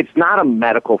 Yeah. It's not a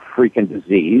medical freaking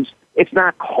disease. It's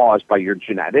not caused by your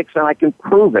genetics, and I can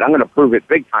prove it. I'm going to prove it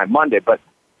big time Monday, but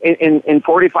in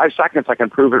 45 seconds, I can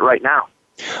prove it right now.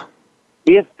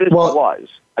 If this was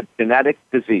a genetic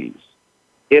disease,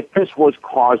 if this was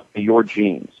caused by your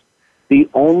genes, the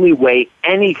only way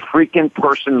any freaking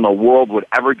person in the world would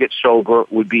ever get sober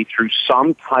would be through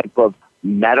some type of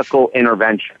medical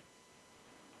intervention.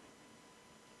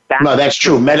 That's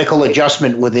true. Medical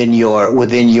adjustment within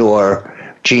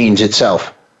your genes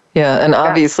itself. Yeah, and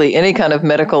obviously any kind of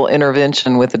medical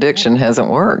intervention with addiction hasn't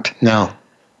worked. No.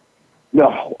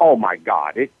 Oh my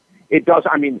God. It does.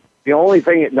 I mean, the only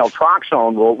thing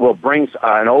naltrexone will bring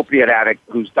an opiate addict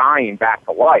who's dying back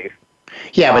to life.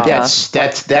 Yeah, but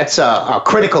that's a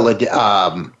critical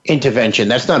intervention.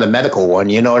 That's not a medical one.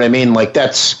 You know what I mean? Like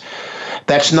that's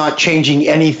not changing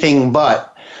anything but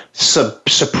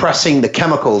suppressing the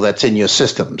chemical that's in your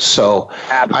system. So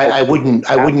I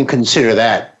wouldn't consider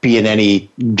that being any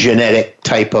genetic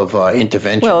type of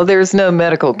intervention. Well, there's no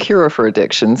medical cure for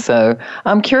addiction. So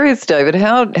I'm curious, David,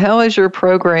 how is your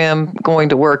program going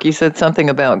to work? You said something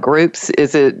about groups.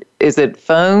 Is it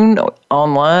phone,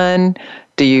 online?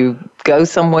 Do you go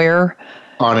somewhere?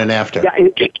 On and after.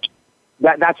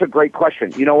 Yeah, that's a great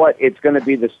question. You know what? It's going to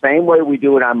be the same way we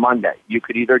do it on Monday. You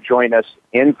could either join us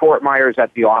in Fort Myers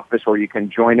at the office, or you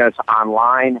can join us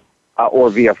online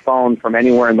or via phone from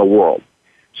anywhere in the world.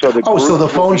 So the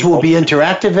phones will be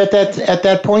interactive at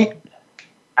that point?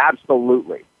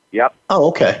 Absolutely. Yep. Oh,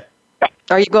 okay.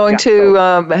 Are you going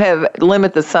to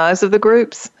limit the size of the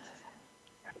groups?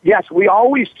 Yes, we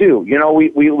always do.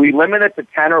 We limit it to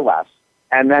 10 or less,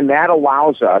 and then that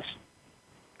allows us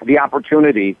the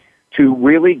opportunity to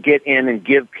really get in and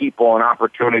give people an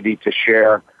opportunity to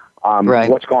share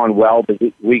what's gone well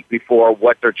the week before,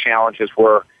 what their challenges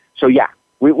were. So,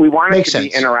 we want it to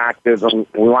be interactive, and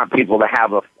we want people to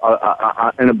have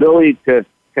an ability to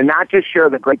not just share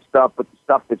the great stuff, but the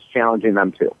stuff that's challenging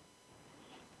them too.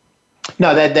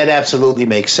 No, that absolutely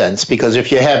makes sense, because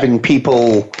if you're having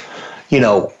people,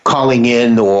 calling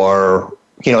in, or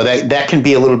that can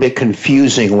be a little bit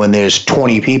confusing when there's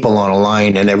 20 people on a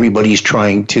line and everybody's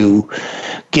trying to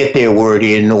get their word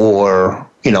in, or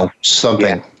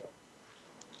something.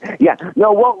 Yeah.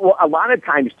 No, well, a lot of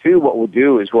times too, what we'll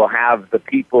do is we'll have the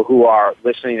people who are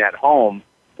listening at home.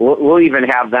 We'll even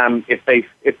have them, if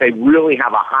they really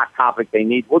have a hot topic they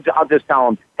need. I'll just tell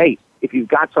them, hey, if you've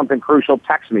got something crucial,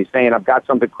 text me saying I've got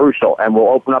something crucial, and we'll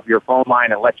open up your phone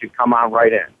line and let you come on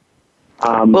right in.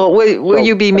 Will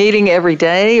you be meeting every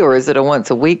day, or is it a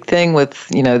once a week thing with,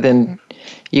 then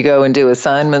you go and do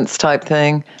assignments type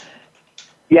thing?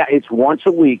 Yeah, it's once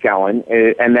a week, Ellen,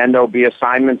 and then there'll be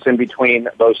assignments in between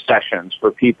those sessions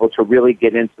for people to really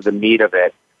get into the meat of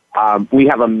it. We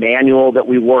have a manual that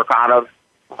we work out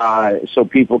of, so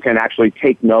people can actually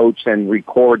take notes and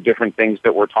record different things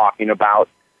that we're talking about.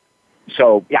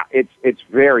 So, it's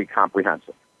very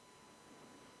comprehensive.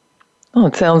 Oh,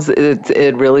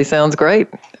 it really sounds great.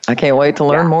 I can't wait to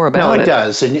learn more about it. No, it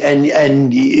does.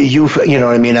 And you've, what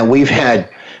I mean, and we've had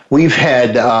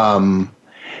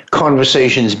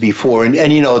conversations before, and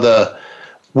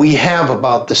we have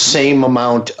about the same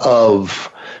amount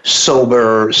of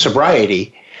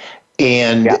sobriety,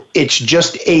 and it's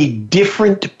just a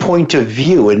different point of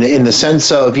view in the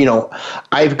sense of,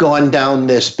 I've gone down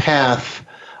this path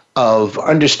of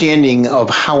understanding of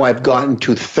how I've gotten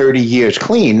to 30 years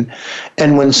clean.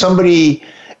 And when somebody,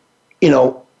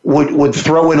 would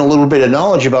throw in a little bit of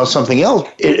knowledge about something else,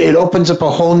 it opens up a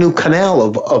whole new canal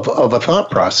of a thought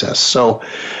process. So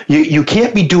you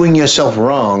can't be doing yourself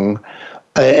wrong,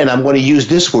 and I'm going to use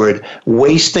this word,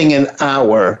 wasting an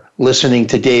hour listening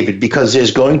to David, because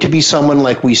there's going to be someone,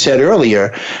 like we said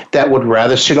earlier, that would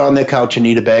rather sit on their couch and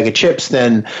eat a bag of chips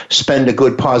than spend a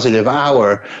good positive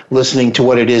hour listening to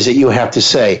what it is that you have to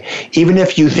say. Even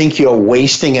if you think you're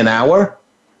wasting an hour,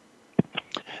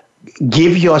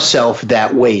 give yourself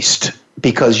that waste,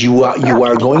 because you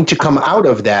are going to come out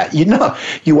of that.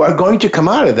 You are going to come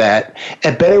out of that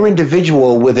a better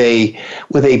individual with a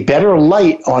better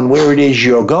light on where it is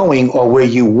you're going or where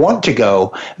you want to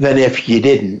go than if you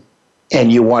didn't, and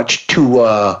you watch two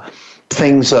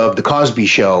things of The Cosby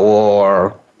Show,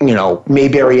 or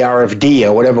Mayberry RFD,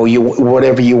 or whatever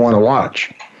you want to watch.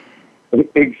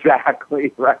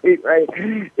 Exactly, right.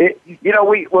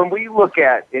 When we look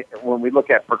at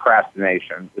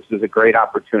procrastination, this is a great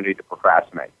opportunity to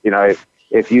procrastinate.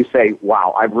 If you say,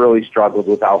 "Wow, I've really struggled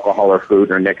with alcohol or food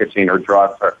or nicotine or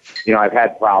drugs, or I've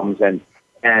had problems," and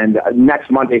next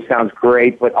Monday sounds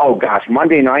great, but oh gosh,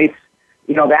 Monday nights,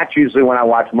 that's usually when I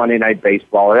watch Monday Night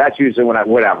Baseball, or that's usually when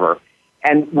whatever,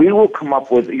 and we will come up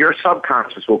with, your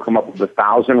subconscious will come up with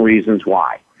 1,000 reasons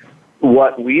why.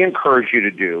 What we encourage you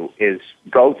to do is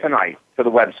go tonight to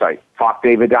the website,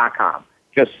 talkdavid.com.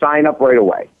 Just sign up right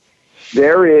away.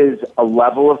 There is a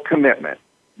level of commitment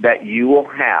that you will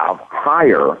have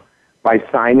higher by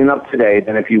signing up today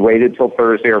than if you waited till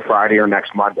Thursday or Friday or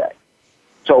next Monday.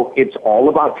 So it's all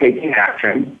about taking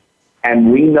action,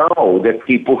 and we know that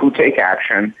people who take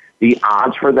action, the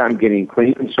odds for them getting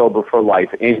clean and sober for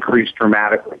life increase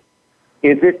dramatically.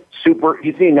 Is it super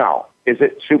easy? No. Is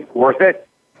it super worth it?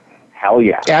 Hell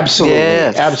yeah. Absolutely.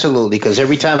 Yes. Absolutely. Because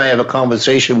every time I have a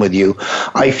conversation with you,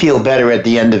 I feel better at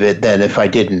the end of it than if I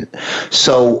didn't.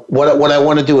 So what I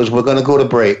want to do is we're going to go to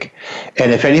break.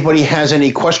 And if anybody has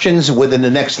any questions within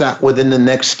the next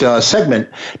segment,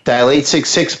 dial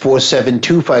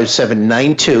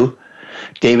 866-472-5792.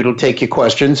 David will take your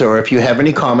questions. Or if you have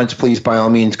any comments, please, by all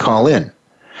means, call in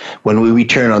when we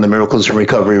return on the Miracles in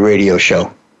Recovery radio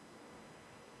show.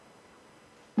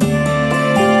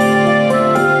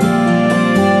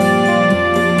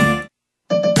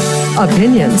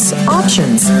 Opinions,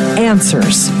 options,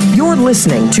 answers. You're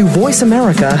listening to Voice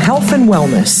America Health and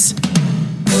Wellness.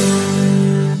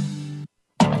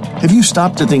 Have you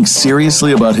stopped to think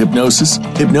seriously about hypnosis?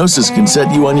 Hypnosis can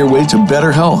set you on your way to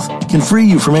better health, can free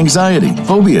you from anxiety,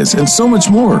 phobias, and so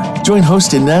much more. Join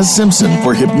host Inez Simpson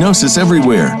for Hypnosis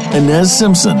Everywhere, Inez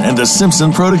Simpson and the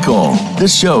Simpson Protocol.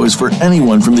 This show is for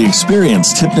anyone from the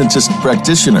experienced hypnotist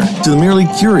practitioner to the merely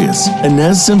curious.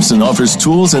 Inez Simpson offers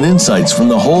tools and insights from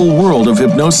the whole world of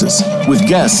hypnosis, with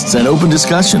guests and open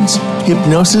discussions.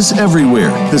 Hypnosis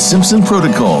Everywhere, the Simpson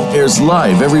Protocol, airs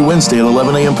live every Wednesday at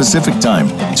 11 a.m. Pacific Time,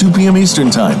 2 p.m. Eastern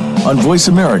Time on Voice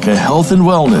America Health and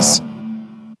Wellness.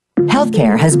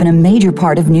 Healthcare has been a major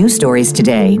part of news stories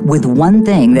today, with one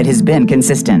thing that has been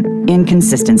consistent: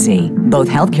 inconsistency. Both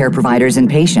healthcare providers and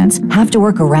patients have to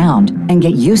work around and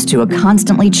get used to a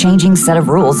constantly changing set of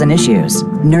rules and issues.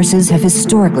 Nurses have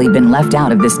historically been left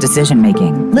out of this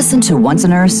decision-making. Listen to Once a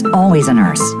Nurse, Always a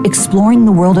Nurse, Exploring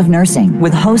the World of Nursing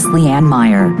with host Leanne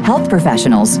Meyer. Health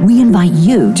professionals, we invite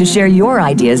you to share your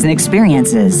ideas and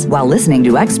experiences while listening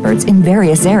to experts in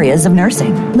various areas of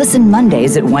nursing. Listen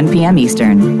Mondays at 1 p.m.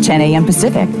 Eastern, 10 a.m.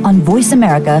 Pacific on Voice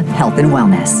America Health and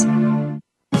Wellness.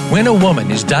 When a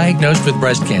woman is diagnosed with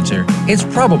breast cancer, it's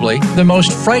probably the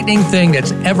most frightening thing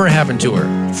that's ever happened to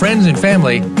her. Friends and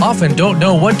family often don't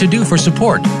know what to do for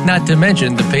support, not to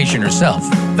mention the patient herself.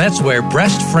 That's where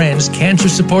Breast Friends Cancer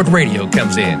Support Radio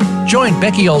comes in. Join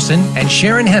Becky Olson and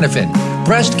Sharon Hennepin,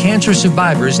 breast cancer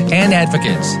survivors and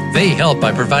advocates. They help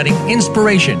by providing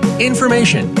inspiration,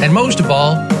 information, and most of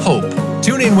all, hope.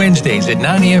 Tune in Wednesdays at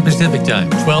 9 a.m. Pacific Time,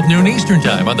 12 noon Eastern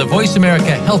Time on the Voice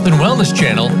America Health and Wellness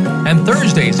Channel, and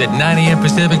Thursdays at 9 a.m.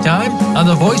 Pacific Time on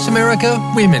the Voice America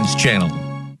Women's Channel.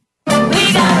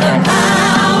 We got the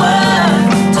power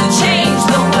to change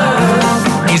the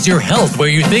world. Is your health where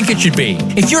you think it should be?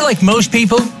 If you're like most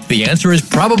people, the answer is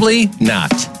probably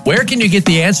not. Where can you get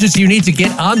the answers you need to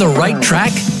get on the right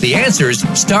track? The answers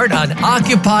start on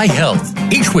Occupy Health.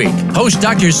 Each week, host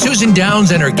Dr. Susan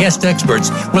Downs and her guest experts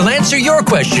will answer your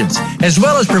questions, as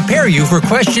well as prepare you for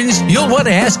questions you'll want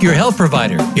to ask your health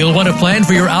provider. You'll want to plan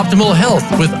for your optimal health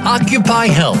with Occupy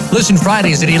Health. Listen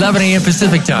Fridays at 11 a.m.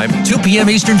 Pacific Time, 2 p.m.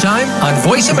 Eastern Time on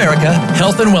Voice America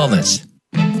Health and Wellness.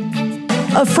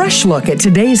 A fresh look at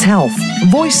today's health.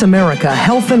 Voice America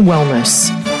Health and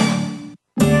Wellness.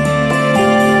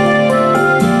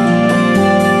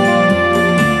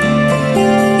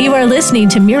 You are listening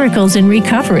to Miracles in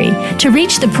Recovery. To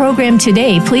reach the program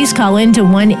today, please call in to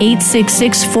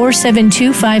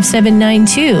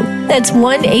 1-866-472-5792. That's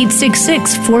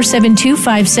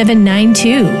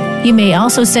 1-866-472-5792. You may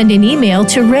also send an email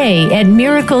to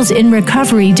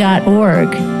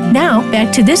ray@miraclesinrecovery.org. Now,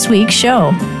 back to this week's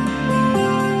show.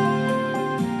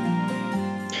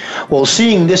 Well,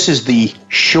 seeing this is the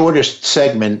shortest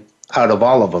segment out of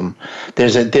all of them,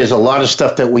 there's a lot of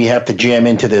stuff that we have to jam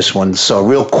into this one. So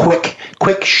real quick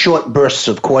short bursts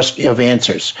of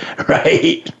answers,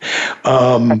 right?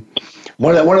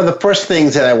 One of the first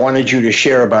things that I wanted you to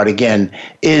share about again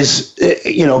is,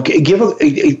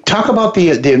 talk about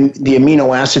the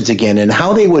amino acids again and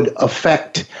how they would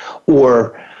affect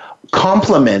or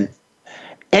complement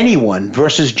anyone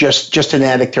versus just an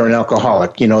addict or an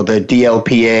alcoholic, the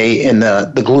DLPA and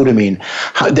the glutamine.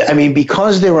 I mean,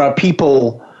 because there are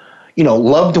people,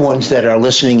 loved ones that are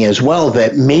listening as well,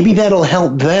 that maybe that'll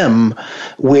help them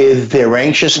with their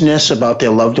anxiousness about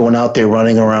their loved one out there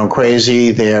running around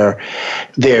crazy, their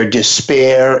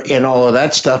despair and all of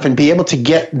that stuff, and be able to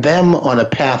get them on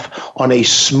a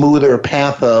smoother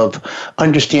path of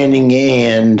understanding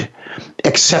and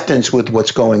acceptance with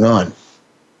what's going on.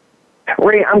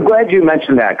 Ray, I'm glad you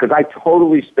mentioned that, because I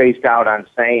totally spaced out on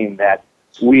saying that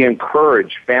we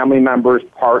encourage family members,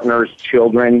 partners,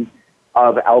 children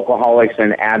of alcoholics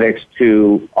and addicts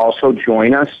to also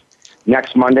join us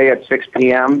next Monday at 6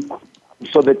 p.m.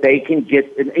 so that they can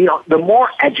get, the more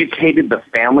educated the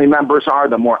family members are,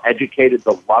 the more educated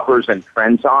the lovers and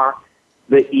friends are,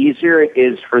 the easier it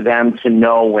is for them to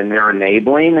know when they're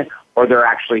enabling or they're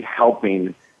actually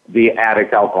helping the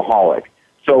addict alcoholic.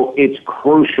 So it's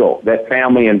crucial that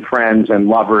family and friends and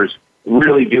lovers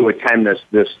really do attend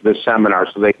this seminar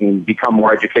so they can become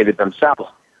more educated themselves.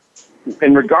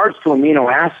 In regards to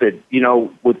amino acid,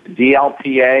 with the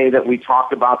DLPA that we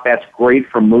talked about, that's great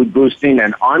for mood boosting.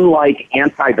 And unlike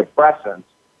antidepressants,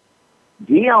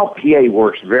 DLPA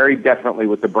works very differently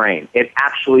with the brain. It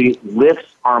actually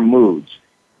lifts our moods.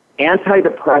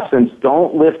 Antidepressants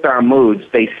don't lift our moods.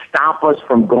 They stop us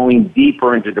from going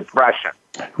deeper into depression.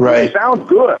 Right. It sounds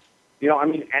good.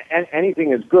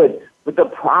 Anything is good. But the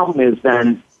problem is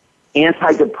then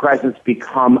antidepressants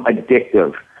become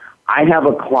addictive. I have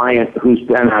a client who's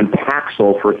been on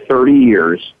Paxil for 30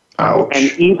 years. Ouch.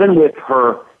 And even with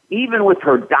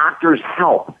her doctor's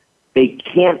help, they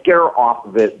can't get her off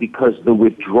of it because the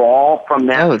withdrawal from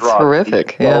that it's drug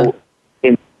horrific. is so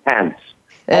intense.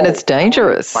 And it's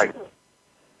dangerous.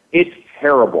 It's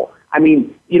terrible. I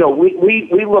mean,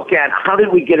 we look at how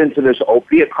did we get into this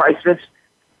opiate crisis?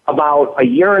 About a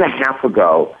year and a half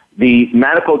ago, the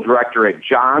medical director at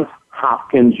Johns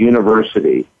Hopkins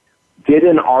University did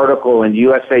an article in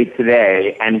USA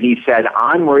Today, and he said,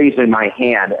 I'm raising my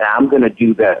hand, and I'm going to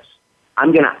do this.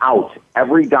 I'm going to out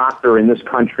every doctor in this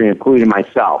country, including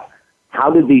myself.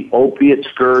 How did the opiate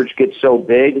scourge get so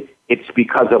big? It's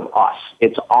because of us.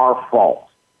 It's our fault.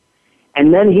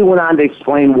 And then he went on to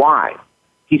explain why.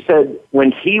 He said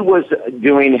when he was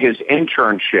doing his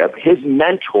internship, his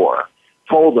mentor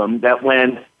told him that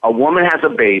when a woman has a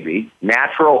baby,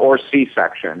 natural or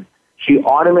C-section, she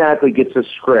automatically gets a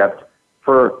script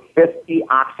for 50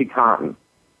 OxyContin.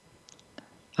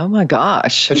 Oh, my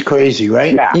gosh. That's crazy,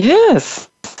 right? Yeah. Yes.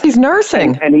 He's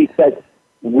nursing. And he said,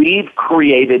 we've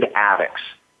created addicts.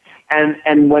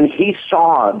 And when he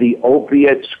saw the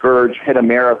opiate scourge hit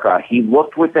America, he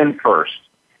looked within first.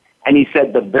 And he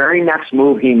said the very next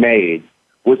move he made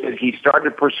was that he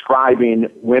started prescribing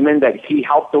women that he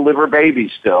helped deliver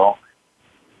babies still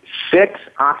 6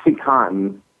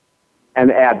 OxyContin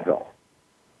and Advil.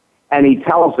 And he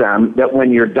tells them that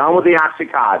when you're done with the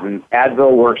OxyContin,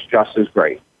 Advil works just as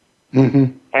great.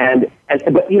 Mm-hmm.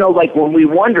 But when we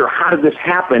wonder how did this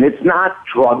happen, it's not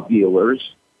drug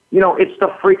dealers. It's the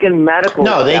freaking medical.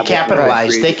 No, they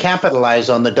capitalize. They capitalize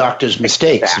on the doctor's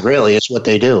mistakes. Exactly. Really, it's what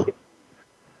they do.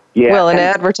 Yeah. Well, and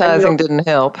advertising didn't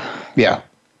help. Yeah.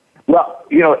 Well,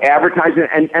 advertising,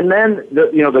 and then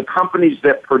the companies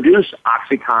that produce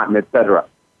OxyContin, et cetera,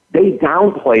 they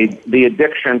downplayed the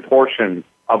addiction portion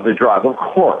of the drug, of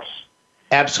course.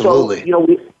 Absolutely. So,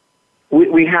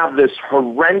 we have this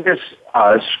horrendous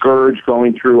scourge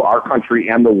going through our country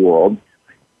and the world.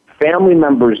 Family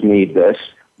members need this.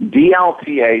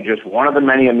 DLPA, just one of the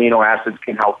many amino acids,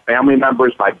 can help family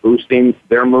members by boosting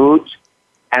their moods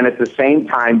and at the same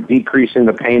time decreasing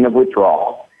the pain of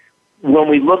withdrawal. When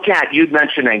we look at, you'd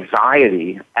mentioned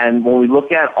anxiety, and when we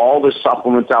look at all the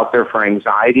supplements out there for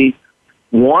anxiety,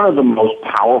 one of the most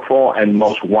powerful and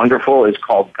most wonderful is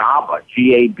called GABA,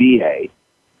 G-A-B-A.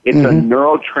 It's a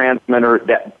neurotransmitter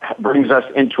that brings us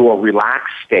into a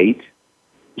relaxed state.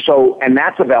 And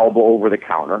that's available over the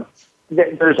counter.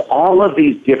 There's all of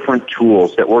these different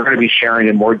tools that we're going to be sharing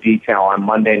in more detail on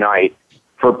Monday night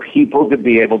for people to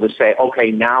be able to say,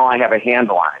 okay, now I have a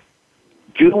handle on it.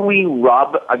 Do we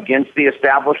rub against the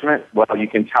establishment? Well, you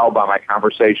can tell by my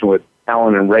conversation with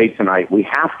Ellen and Ray tonight, we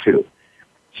have to.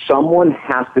 Someone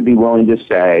has to be willing to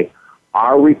say,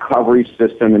 our recovery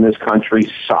system in this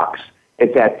country sucks,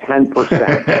 It's at 10%.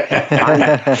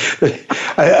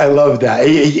 I love that.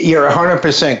 You're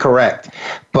 100% correct.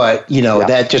 But,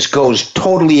 that just goes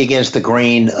totally against the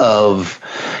grain of,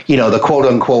 the quote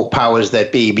unquote powers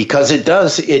that be, because it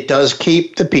does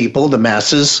keep the people, the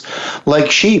masses, like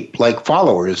sheep, like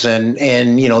followers. And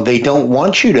they don't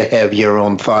want you to have your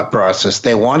own thought process.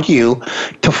 They want you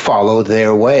to follow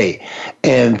their way.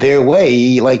 And their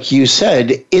way, like you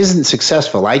said, isn't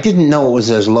successful. I didn't know it was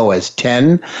as low as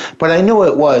 10, but I knew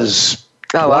it was.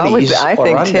 I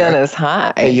think 10 is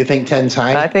high. Hey, you think 10's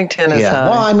high? I think 10 is high.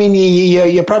 Well, I mean,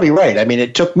 you're probably right. I mean,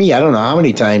 it took me, I don't know how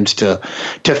many times to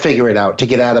figure it out, to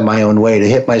get out of my own way, to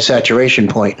hit my saturation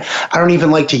point. I don't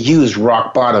even like to use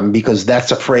rock bottom because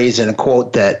that's a phrase and a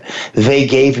quote that they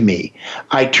gave me.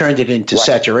 I turned it into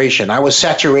saturation. I was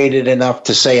saturated enough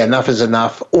to say enough is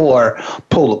enough or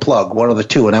pull the plug, one of the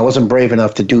two. And I wasn't brave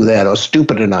enough to do that or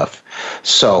stupid enough.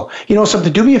 So,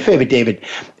 something, do me a favor, David.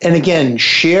 And again,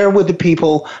 share with the people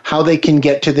how they can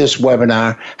get to this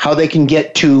webinar, how they can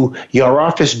get to your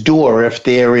office door if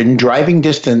they're in driving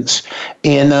distance,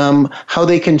 and how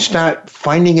they can start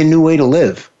finding a new way to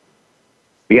live.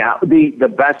 Yeah,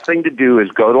 the best thing to do is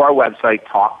go to our website,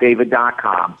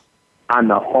 talkdavid.com. On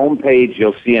the homepage,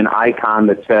 you'll see an icon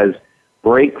that says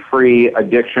Break Free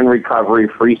Addiction Recovery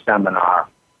Free Seminar.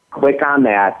 Click on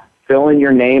that. Fill in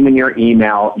your name and your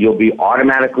email. You'll be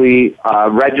automatically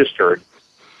registered.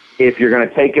 If you're going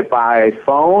to take it by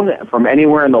phone from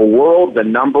anywhere in the world, the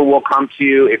number will come to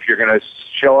you. If you're going to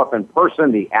show up in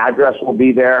person, the address will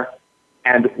be there.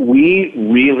 And we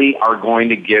really are going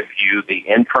to give you the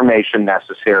information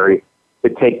necessary to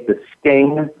take the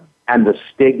sting and the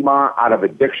stigma out of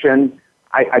addiction.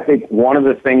 I think one of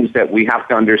the things that we have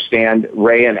to understand,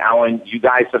 Ray and Ellen, you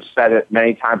guys have said it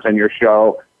many times on your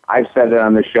show. I've said it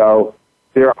on the show.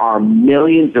 There are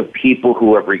millions of people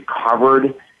who have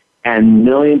recovered and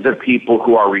millions of people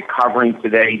who are recovering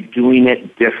today doing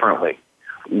it differently.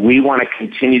 We want to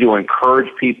continue to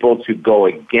encourage people to go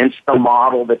against the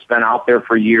model that's been out there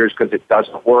for years because it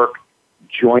doesn't work.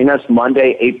 Join us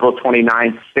Monday, April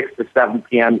 29th, 6 to 7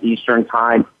 p.m. Eastern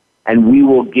Time, and we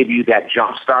will give you that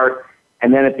jump start.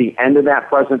 And then at the end of that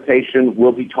presentation,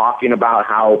 we'll be talking about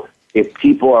how if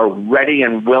people are ready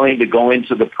and willing to go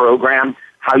into the program,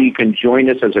 how you can join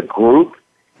us as a group.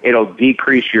 It'll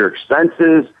decrease your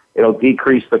expenses. It'll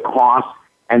decrease the cost.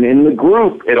 And in the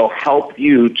group, it'll help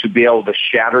you to be able to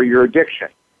shatter your addiction.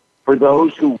 For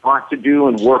those who want to do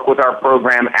and work with our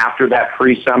program after that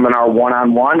free seminar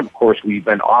one-on-one, of course, we've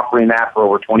been offering that for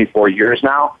over 24 years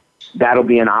now. That'll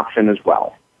be an option as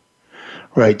well.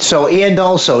 Right. So, and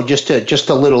also just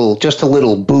a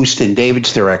little boost in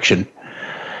David's direction.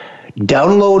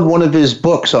 Download one of his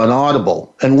books on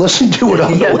Audible and listen to it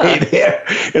on the way there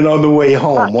and on the way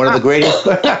home. One of the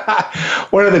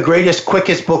greatest,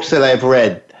 quickest books that I've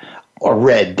read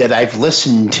that I've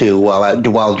listened to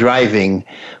while driving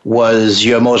was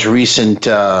your most recent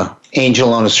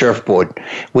Angel on a Surfboard.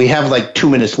 We have like 2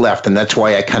 minutes left, and that's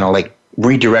why I kind of like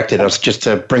redirected us just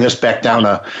to bring us back down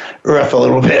to earth a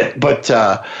little bit. But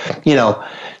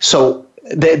so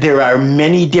there are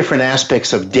many different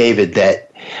aspects of David that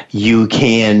you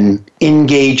can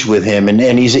engage with him, and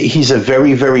he's a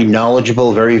very, very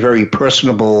knowledgeable, very, very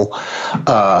personable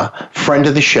friend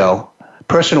of the show,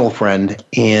 personal friend,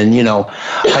 and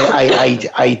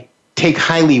I take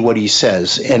highly what he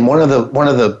says. And one of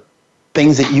the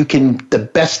things the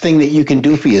best thing that you can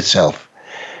do for yourself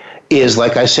is,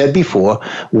 like I said before,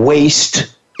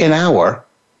 waste an hour,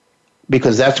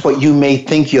 because that's what you may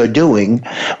think you're doing.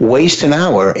 Waste an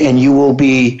hour, and you will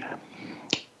be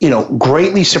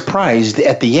greatly surprised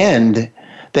at the end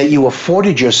that you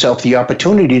afforded yourself the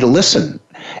opportunity to listen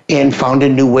and found a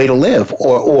new way to live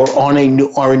or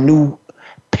a new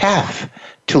path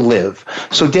to live.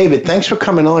 So, David, thanks for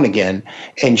coming on again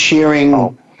and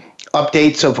sharing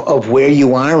updates of where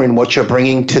you are and what you're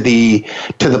bringing to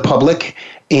the public,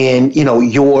 and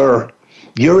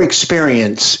your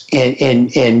experience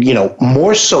and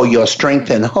more so your strength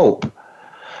and hope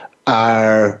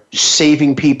are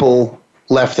saving people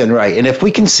left and right. And if we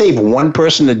can save one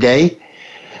person a day,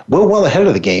 we're well ahead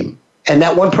of the game. And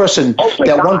that one person,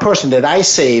 one person that I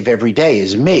save every day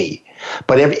is me.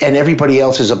 But everybody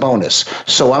else is a bonus.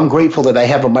 So I'm grateful that I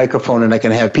have a microphone and I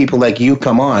can have people like you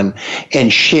come on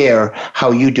and share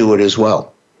how you do it as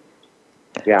well.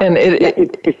 Yeah, and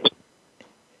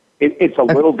it's a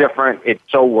little different. It's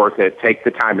so worth it. Take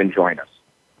the time and join us.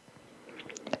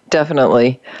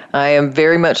 Definitely. I am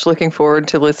very much looking forward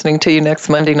to listening to you next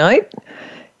Monday night.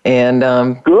 And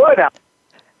good.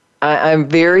 I'm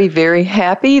very, very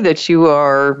happy that you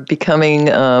are becoming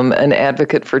an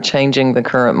advocate for changing the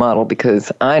current model,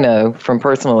 because I know from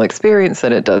personal experience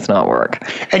that it does not work.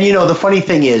 And the funny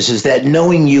thing is that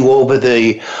knowing you over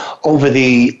the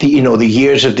the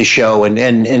years of the show and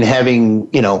having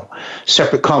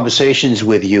separate conversations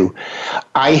with you,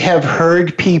 I have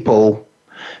heard people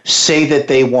say that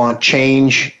they want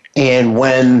change, and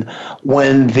when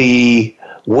the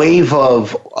wave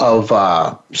of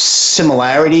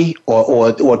similarity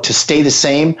or to stay the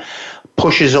same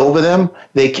pushes over them,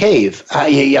 they cave.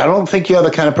 I don't think you're the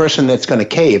kind of person that's going to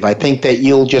cave. I think that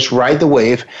you'll just ride the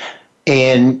wave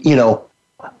and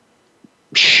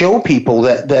show people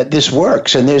that this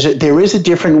works, and there is a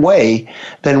different way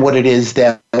than what it is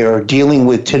that they're dealing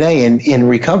with today in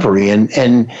recovery.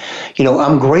 And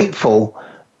I'm grateful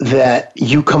that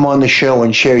you come on the show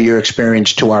and share your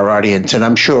experience to our audience, and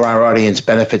I'm sure our audience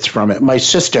benefits from it. My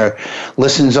sister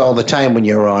listens all the time when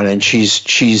you're on, and she's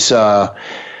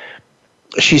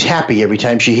happy every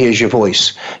time she hears your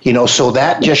voice. So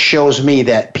that just shows me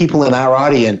that people in our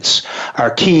audience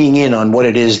are keying in on what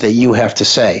it is that you have to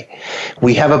say.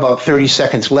 We have about 30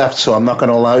 seconds left, so I'm not going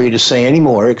to allow you to say any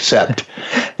more, except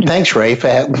thanks, Ray, for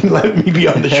letting me be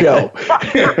on the show.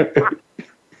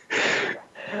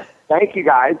 Thank you,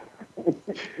 guys.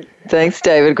 Thanks,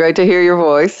 David. Great to hear your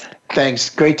voice. Thanks.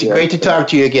 Great to talk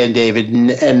to you again, David.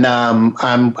 And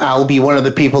I'll be one of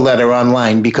the people that are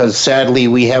online, because sadly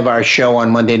we have our show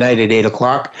on Monday night at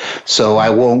 8:00, so I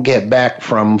won't get back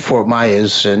from Fort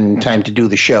Myers in time to do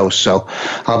the show. So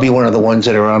I'll be one of the ones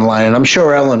that are online, and I'm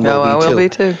sure Ellen will be too. I will be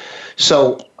too.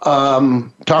 So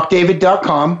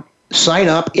talkdavid.com, sign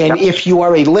up, and if you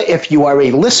are a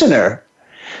listener,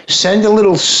 send a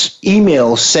little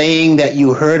email saying that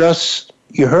you heard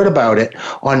about it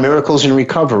on Miracles in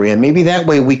Recovery, and maybe that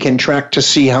way we can track to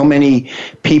see how many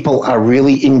people are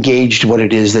really engaged what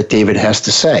it is that David has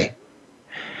to say.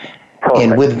 Perfect.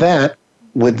 And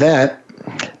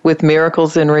with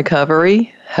Miracles in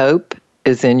Recovery, hope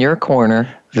is in your corner.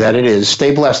 That it is.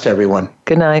 Stay blessed, everyone.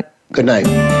 Good night. Good night.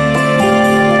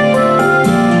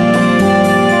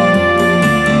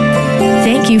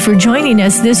 Thank you for joining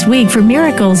us this week for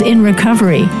Miracles in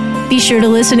Recovery. Be sure to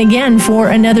listen again for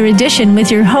another edition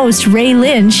with your host, Ray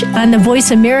Lynch, on the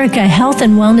Voice America Health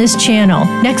and Wellness channel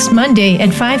next Monday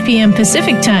at 5 p.m.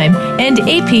 Pacific Time and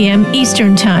 8 p.m.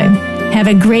 Eastern Time. Have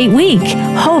a great week.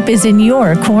 Hope is in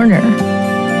your corner.